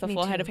Yeah, born with a me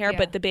full head too, of hair, yeah.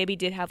 but the baby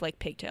did have like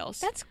pigtails,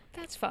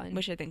 That's fun.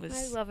 which I think I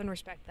was love and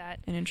respect that.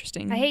 an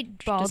interesting I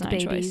hate bald design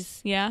babies.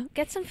 choice. Yeah.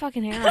 Get some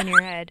fucking hair on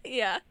your head.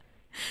 Yeah.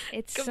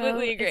 It's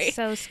Completely agree. It's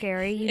so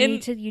scary.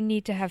 In- You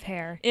need to have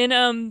hair. In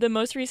the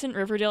most recent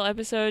Riverdale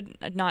episode,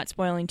 not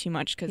spoiling too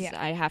much because Yeah.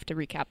 I have to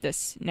recap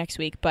this next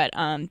week, but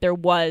there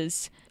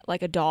was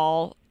like a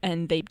doll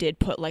and they did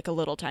put like a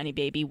little tiny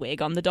baby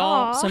wig on the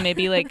doll. Aw. So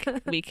maybe like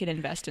we could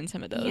invest in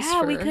some of those Yeah,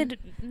 for we could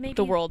maybe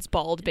the world's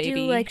bald baby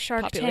do like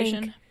Shark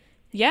population. Tank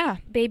Yeah.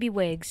 baby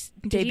wigs.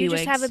 Did Baby you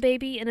just have a wigs.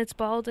 baby and it's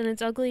bald and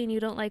it's ugly and you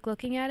don't like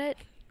looking at it?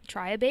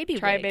 Try a baby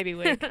Try a wig. baby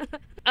wig.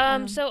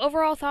 So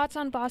overall thoughts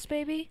on Boss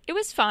Baby? It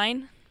was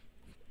fine.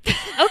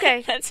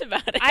 Okay. That's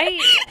about it.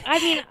 I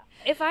mean,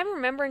 if I'm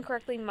remembering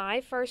correctly,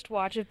 my first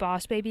watch of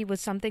Boss Baby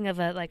was something of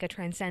a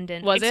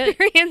transcendent Was it?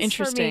 experience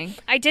Interesting. for me.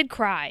 I did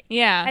cry.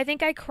 Yeah. I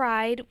think I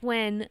cried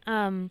when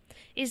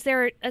is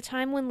there a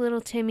time when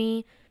little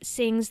Timmy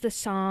sings the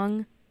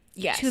song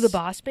yes. to the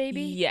Boss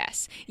Baby?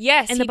 Yes.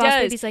 Yes, And he the Boss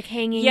does. Baby's like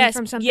hanging yes,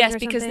 from something yes, or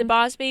because the something?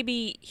 Boss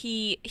Baby,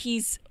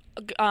 he's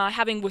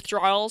having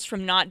withdrawals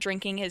from not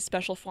drinking his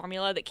special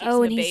formula that keeps him Oh,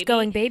 a and baby. he's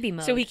going baby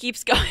mode. So he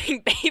keeps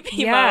going baby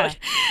Yeah. mode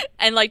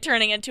and like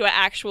turning into an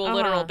actual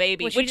literal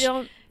baby, Which which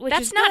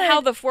that's is not good. how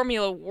the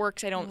formula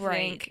works. I don't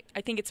Right. think.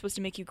 I think it's supposed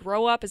to make you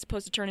grow up as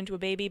opposed to turn into a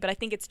baby. But I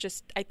think it's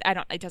just I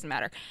don't. It doesn't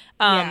matter.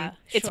 Yeah,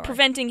 It's sure.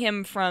 preventing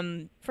him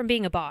from from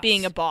being a boss.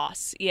 being a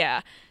boss.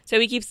 Yeah. So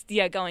he keeps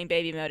going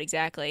baby mode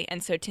exactly,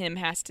 and so Tim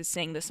has to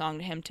sing the song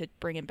to him to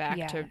bring him back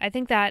Yeah, to I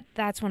think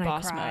that's when I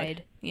boss cried.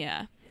 mode.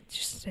 Yeah.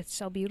 It's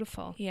so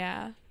beautiful.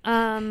 Yeah.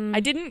 I I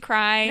didn't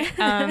cry.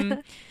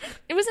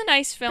 It was a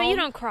nice film. But you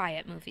don't cry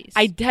at movies.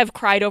 I have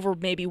cried over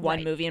maybe one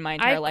Right. movie in my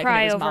entire I life,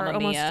 cry and it was over Mamma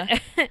almost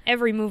Mia.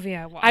 every movie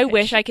I watch. I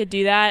wish I could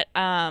do that.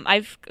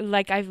 I've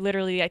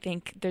literally, I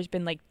think there's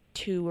been like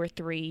 2 or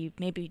 3,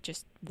 maybe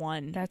just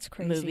one That's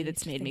crazy movie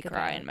that's to made me think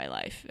cry about. in my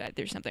life.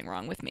 There's something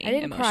wrong with me. I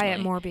didn't cry at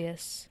emotionally.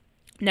 Morbius.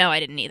 No,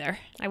 I didn't either.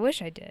 I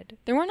wish I did.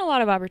 There weren't a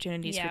lot of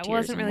opportunities Yeah, for it tears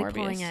wasn't in really Morbius.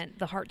 pulling at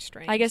the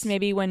heartstrings. I guess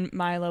maybe when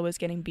Milo was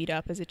getting beat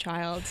up as a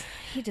child,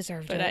 he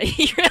deserved but it.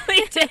 he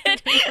really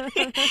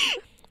did.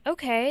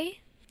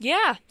 Okay.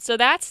 Yeah, so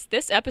that's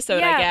this episode,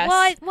 yeah. I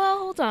guess. Well,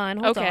 hold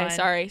on. okay, on.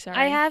 sorry.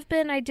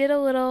 I did a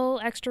little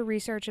extra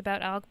research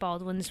about Alec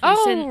Baldwin's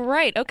recent Oh,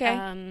 right.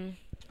 Okay.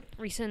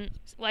 recent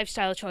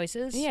lifestyle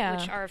choices, Yeah.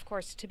 which are, of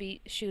course, to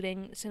be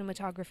shooting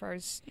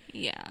cinematographers.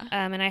 Yeah.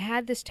 And I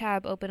had this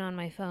tab open on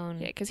my phone.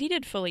 Yeah, because he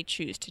did fully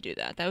choose to do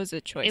that. That was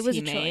a choice It was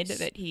he a made, choice.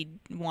 that he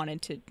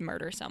wanted to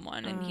murder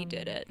someone, and he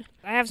did it.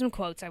 I have some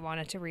quotes I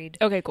wanted to read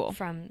Okay, cool.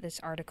 from this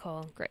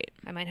article. Great.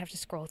 I might have to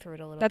scroll through it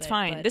a little That's bit.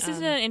 fine. but, This is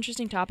an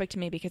interesting topic to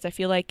me because I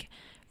feel like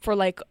for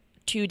like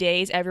 2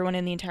 days, everyone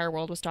in the entire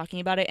world was talking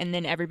about it, and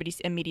then everybody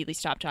immediately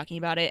stopped talking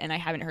about it, and I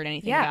haven't heard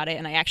anything Yeah. about it,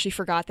 and I actually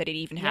forgot that it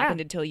even Yeah.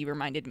 happened until you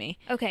reminded me.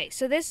 Okay,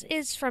 so this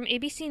is from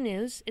ABC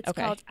News. It's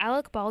Okay. called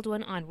Alec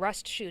Baldwin on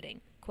Rust Shooting.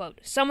 Quote,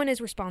 someone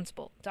is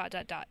responsible, ...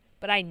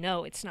 But I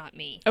know it's not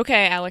me.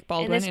 Okay, Alec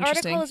Baldwin, and this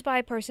interesting. article is by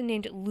a person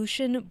named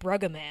Lucian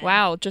Bruggeman.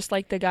 Wow, just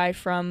like the guy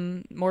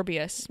from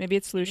Morbius. Maybe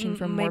it's Lucian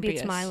from maybe Morbius.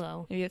 it's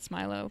Milo. Maybe it's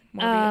Milo.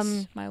 Morbius.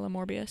 Um, Milo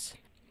Morbius.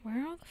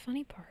 Where are all the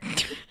funny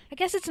parts? I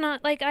guess it's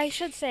not, like, I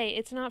should say,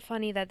 it's not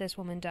funny that this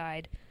woman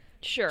died.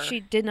 Sure. She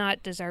did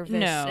not deserve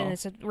this, No. and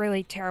it's a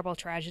really terrible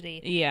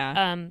tragedy.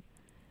 Yeah.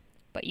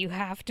 But you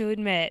have to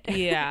admit,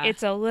 Yeah.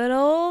 it's a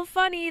little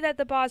funny that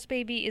the boss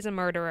baby is a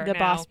murderer The now.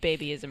 boss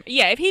baby is...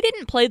 Yeah, if he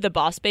didn't play the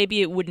boss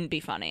baby, it wouldn't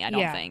be funny, I don't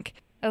Yeah. think.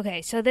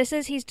 Okay, so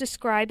he's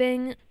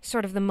describing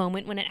sort of the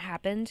moment when it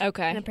happened.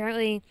 Okay. And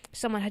apparently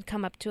someone had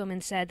come up to him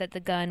and said that the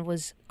gun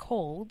was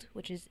cold,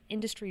 which is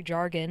industry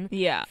jargon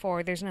Yeah.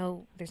 for there's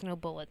no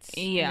bullets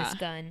in Yeah. this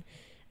gun.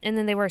 And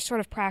then they were sort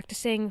of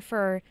practicing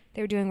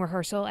they were doing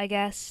rehearsal, I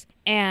guess.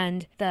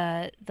 And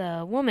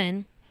the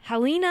woman,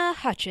 Helena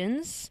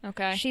Hutchins,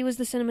 Okay. she was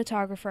the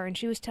cinematographer, and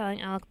she was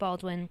telling Alec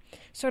Baldwin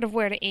sort of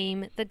where to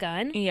aim the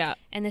gun. Yeah.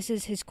 And this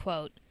is his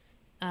quote.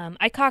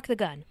 I cock the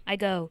gun. I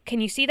go,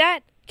 "Can you see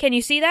that? Can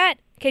you see that?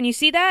 Can you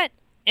see that?"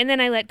 And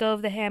then I let go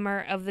of the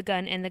hammer of the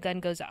gun, and the gun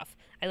goes off.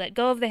 I let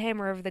go of the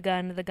hammer of the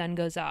gun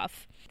goes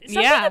off.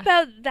 Something Yeah.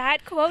 about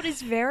that quote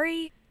is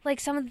very like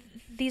some of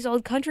these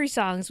old country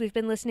songs we've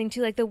been listening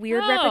to, like the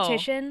weird Oh,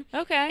 repetition.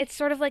 Okay. It's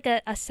sort of like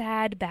a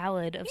sad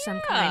ballad of some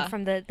Yeah. kind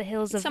from the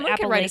hills of Someone Appalachia.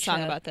 could write a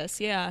song about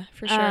this. Yeah,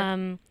 for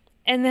sure.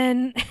 And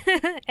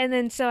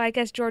then, so I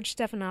guess George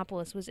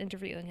Stephanopoulos was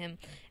interviewing him,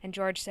 and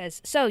George says,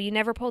 "So, you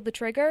never pulled the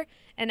trigger?"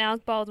 And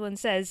Alec Baldwin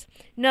says,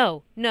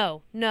 No.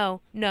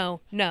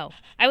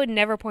 I would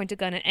never point a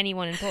gun at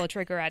anyone and pull a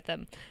trigger at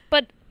them.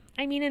 But,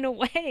 I mean, in a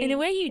way. In a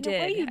way you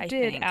did, I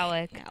did, think.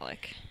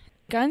 Alec.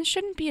 Guns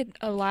shouldn't be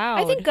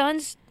allowed. I think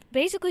guns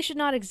basically should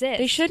not exist.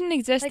 They shouldn't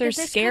exist. Like, They're if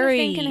this scary.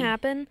 kind of thing can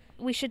happen,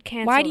 we should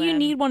cancel Why do you them.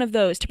 need one of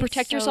those? To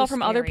protect so yourself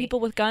from other scary. people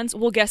with guns?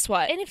 Well, guess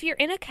what? And if you're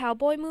in a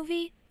cowboy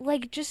movie,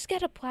 like, just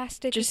get a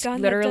plastic Just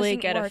gun literally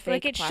that doesn't get a work. fake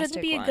Like, it shouldn't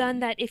plastic be a one. gun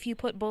that if you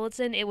put bullets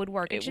in, it would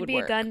work. It should would be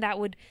work. a gun that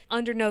would,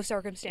 under no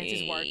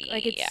circumstances, work.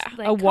 Like, it's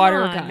like, a water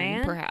come on, gun,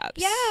 man.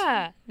 perhaps.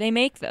 Yeah. They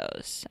make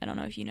those. I don't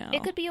know if you know.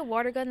 It could be a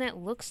water gun that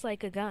looks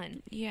like a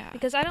gun. Yeah.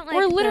 Because I don't like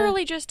or the-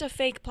 literally just a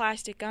fake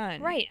plastic gun.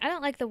 Right. I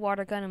don't like the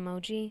water gun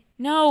emoji.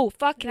 No,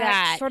 fuck That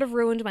that. sort of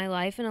ruined my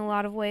life in a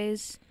lot of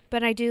ways.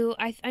 But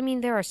I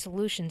mean, there are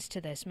solutions to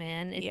this,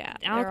 man. Yeah,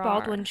 Alec there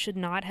Baldwin are. should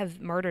not have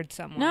murdered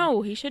someone.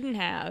 No, he shouldn't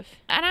have.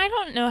 And I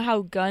don't know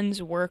how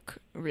guns work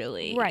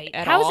really. Right.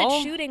 At How all.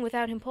 is it shooting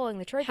without him pulling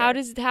the trigger? How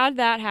did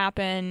that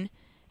happen?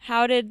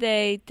 How did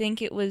they think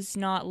it was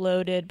not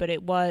loaded, but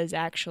it was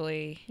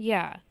actually?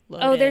 Yeah.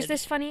 Loaded? Oh, there's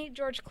this funny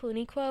George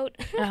Clooney quote,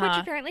 which Uh-huh.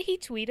 apparently he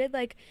tweeted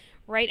like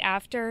right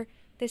after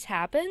this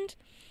happened.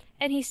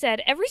 And he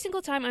said, "Every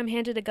single time I'm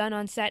handed a gun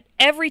on set,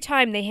 every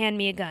time they hand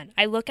me a gun,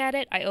 I look at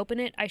it, I open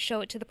it, I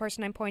show it to the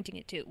person I'm pointing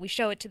it to. We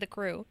show it to the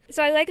crew."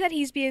 So I like that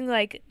he's being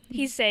like,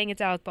 he's saying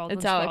it's Alec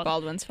Baldwin's fault. It's Alec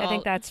Baldwin's fault. I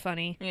think that's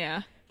funny.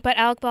 Yeah. But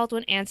Alec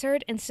Baldwin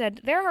answered and said,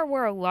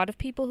 were a lot of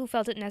people who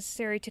felt it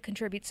necessary to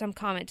contribute some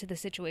comment to the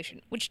situation,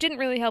 which didn't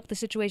really help the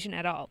situation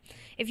at all.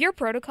 If your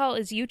protocol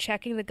is you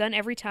checking the gun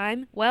every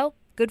time, well,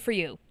 good for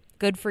you.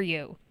 Good for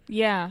you.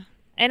 Yeah.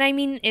 And I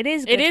mean, it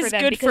is good It for is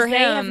them good because for they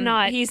have him.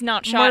 not He's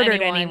not shot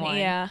murdered anyone.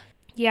 Yeah.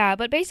 Yeah,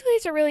 but basically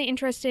it's a really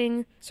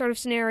interesting sort of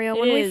scenario,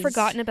 one It we've is.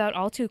 forgotten about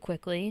all too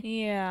quickly.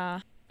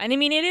 Yeah. And I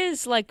mean, it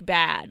is like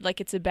bad. Like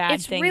it's a bad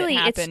It's thing really,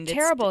 that happened. it's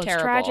terrible, it's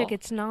tragic,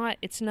 it's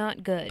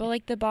not good. But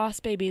like the boss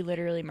baby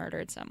literally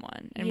murdered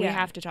someone, and we Yeah.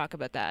 have to talk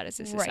about that as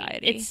a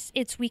society. Right.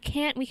 It's we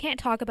can't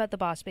talk about the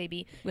boss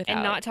baby Without-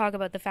 and not talk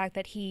about the fact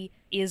that he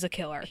is a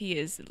killer. He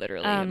is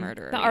literally a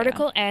murderer. The yeah.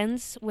 article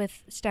ends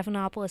with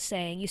Stephanopoulos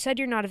saying, "You said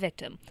you're not a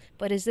victim,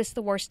 but is this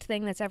the worst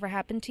thing that's ever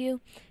happened to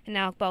you?" And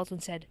Alec Baldwin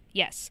said,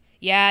 "Yes.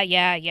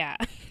 Yeah.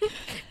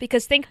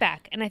 Because think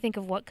back, and I think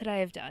of what could I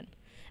have done.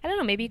 I don't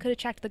know, maybe you could have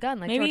checked the gun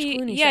like Maybe, George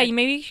Clooney yeah, said. you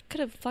maybe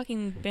could have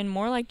fucking been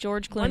more like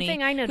George Clooney. One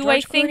thing I know, who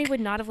George think, Clooney would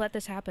not have let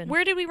this happen.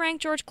 Where did we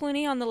rank George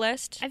Clooney on the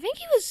list? I think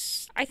he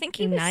was was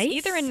nice?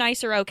 either in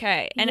nice or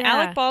okay. And Yeah.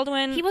 Alec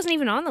Baldwin, He wasn't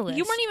even on the list.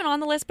 you weren't even on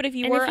the list, but if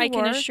you And were, if you I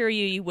can were- assure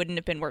you, you wouldn't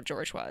have been where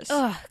George was.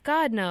 Ugh,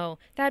 God, no.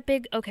 That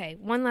big... Okay,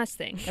 one last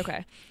thing.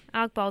 Okay.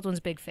 Alec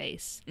Baldwin's big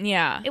face.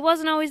 Yeah. It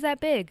wasn't always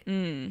that big.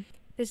 Mm.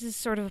 This is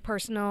sort of a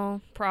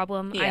personal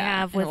problem I Yeah,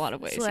 have in a with lot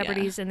of ways,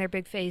 celebrities and their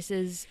big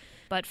faces.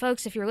 But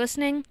folks, if you're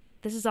listening,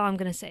 this is all I'm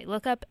going to say.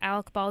 Look up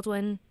Alec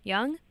Baldwin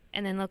young,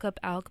 and then look up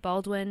Alec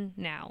Baldwin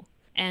now.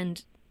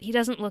 And he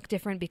doesn't look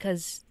different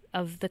because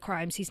of the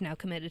crimes he's now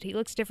committed. He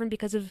looks different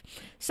because of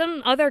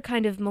some other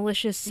kind of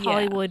malicious Yeah.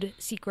 Hollywood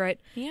secret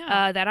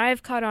that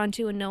I've caught on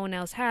to and no one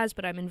else has,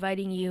 but I'm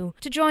inviting you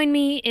to join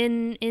me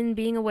in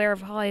being aware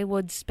of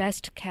Hollywood's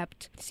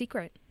best-kept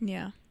secret.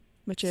 Yeah.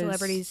 Which is...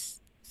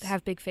 Celebrities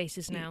have big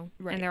faces now,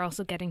 right. and they're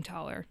also getting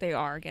taller. They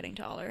are getting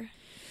taller.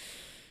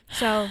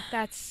 So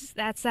that's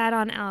that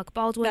on Alec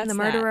Baldwin, That's the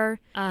that. murderer,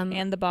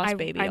 And the boss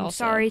baby I'm also.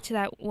 sorry to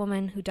that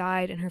woman who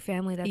died and her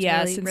family. That's Yeah,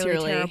 really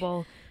sincerely.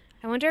 terrible.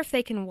 I wonder if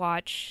they can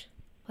watch,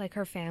 like,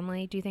 her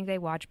family. Do you think they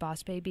watch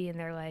Boss Baby and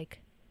they're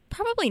like,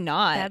 Probably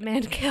not. that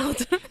man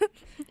killed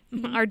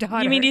our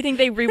daughter? You mean, do you think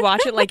they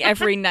rewatch it like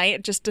every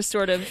night just to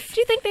sort of...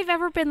 Do you think they've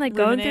ever been like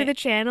going through Ruminate? the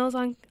channels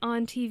on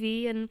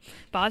TV and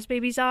Boss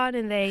Baby's on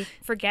and they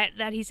forget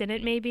that he's in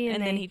it maybe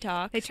And they, then he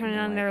talks. They turn it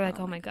on and they're like,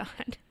 oh my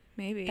god,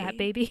 maybe. that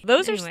baby.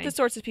 Those are Anyway. the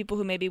sorts of people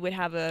who maybe would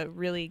have a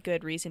really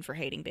good reason for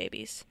hating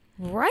babies.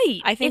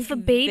 Right. I think if a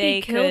baby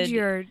they killed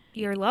could-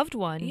 your loved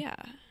one. Yeah.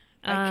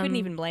 I couldn't Um,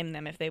 even blame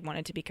them if they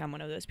wanted to become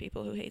one of those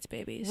people who hates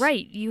babies.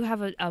 Right. You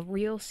have a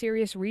real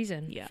serious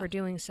reason Yeah. for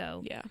doing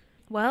so. Yeah.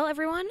 Well,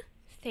 everyone,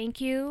 thank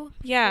you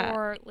Yeah.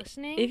 for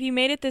listening. If you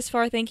made it this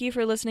far, thank you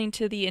for listening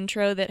to the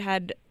intro that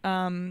had,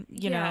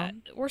 you know,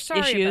 we're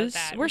sorry issues.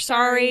 about that. We're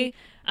sorry.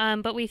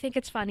 But we think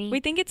it's funny. We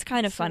think it's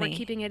kind of So funny. We're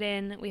keeping it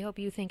in. We hope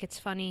you think it's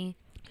funny.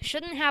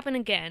 Shouldn't happen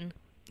again,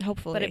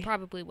 Hopefully. but it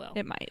probably will.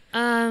 It might.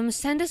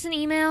 Send us an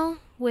email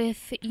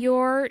with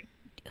your...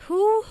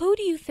 Who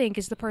do you think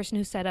is the person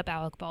who set up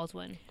Alec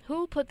Baldwin?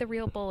 Who put the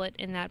real bullet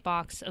in that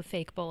box of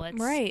fake bullets?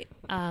 Right.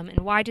 And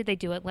why did they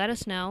do it? Let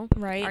us know.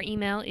 Right. Our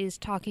email is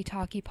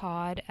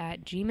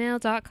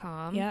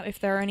talkietalkiepod@gmail.com. Yeah, if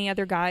there are any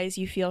other guys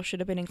you feel should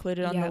have been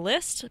included on the Yep.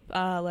 list,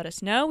 let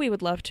us know. We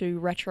would love to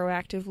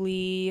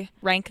retroactively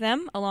rank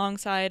them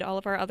alongside all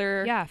of our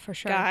other Yeah, for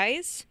sure.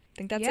 guys. I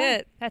think that's Yeah,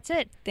 it. That's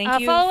it. Thank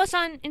you. Follow us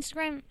on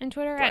Instagram and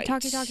Twitter Right.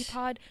 at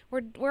TalkieTalkiePod.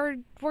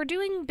 We're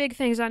doing big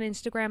things on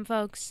Instagram,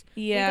 folks.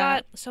 Yeah. We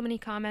got so many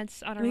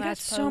comments on our We got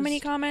last so post. many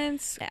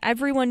comments.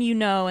 Everyone you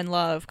know and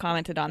love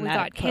commented on We that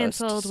got post,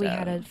 canceled. We so-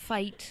 had a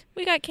fight.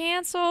 We got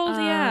canceled,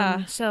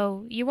 yeah.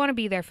 So you want to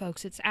be there,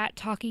 folks. It's at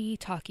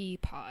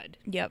TalkieTalkiePod.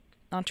 Yep.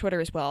 On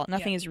Twitter as well.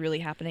 Nothing is really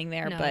happening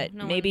there, No, but no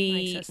one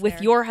maybe likes us with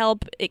there. your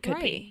help, it could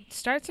Right. be.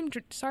 Start some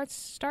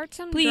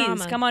Please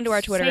drama. come onto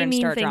our Twitter Say and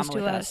mean start things drama to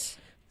with us. us.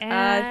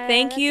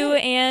 Thank That's you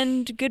it.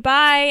 and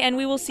goodbye, and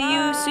we will see you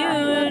Bye. soon.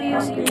 Love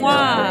you. See you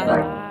Mwah. soon.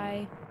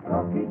 Bye.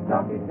 Talkie,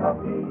 talkie,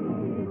 talkie,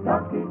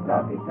 talkie,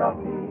 talkie,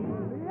 talkie.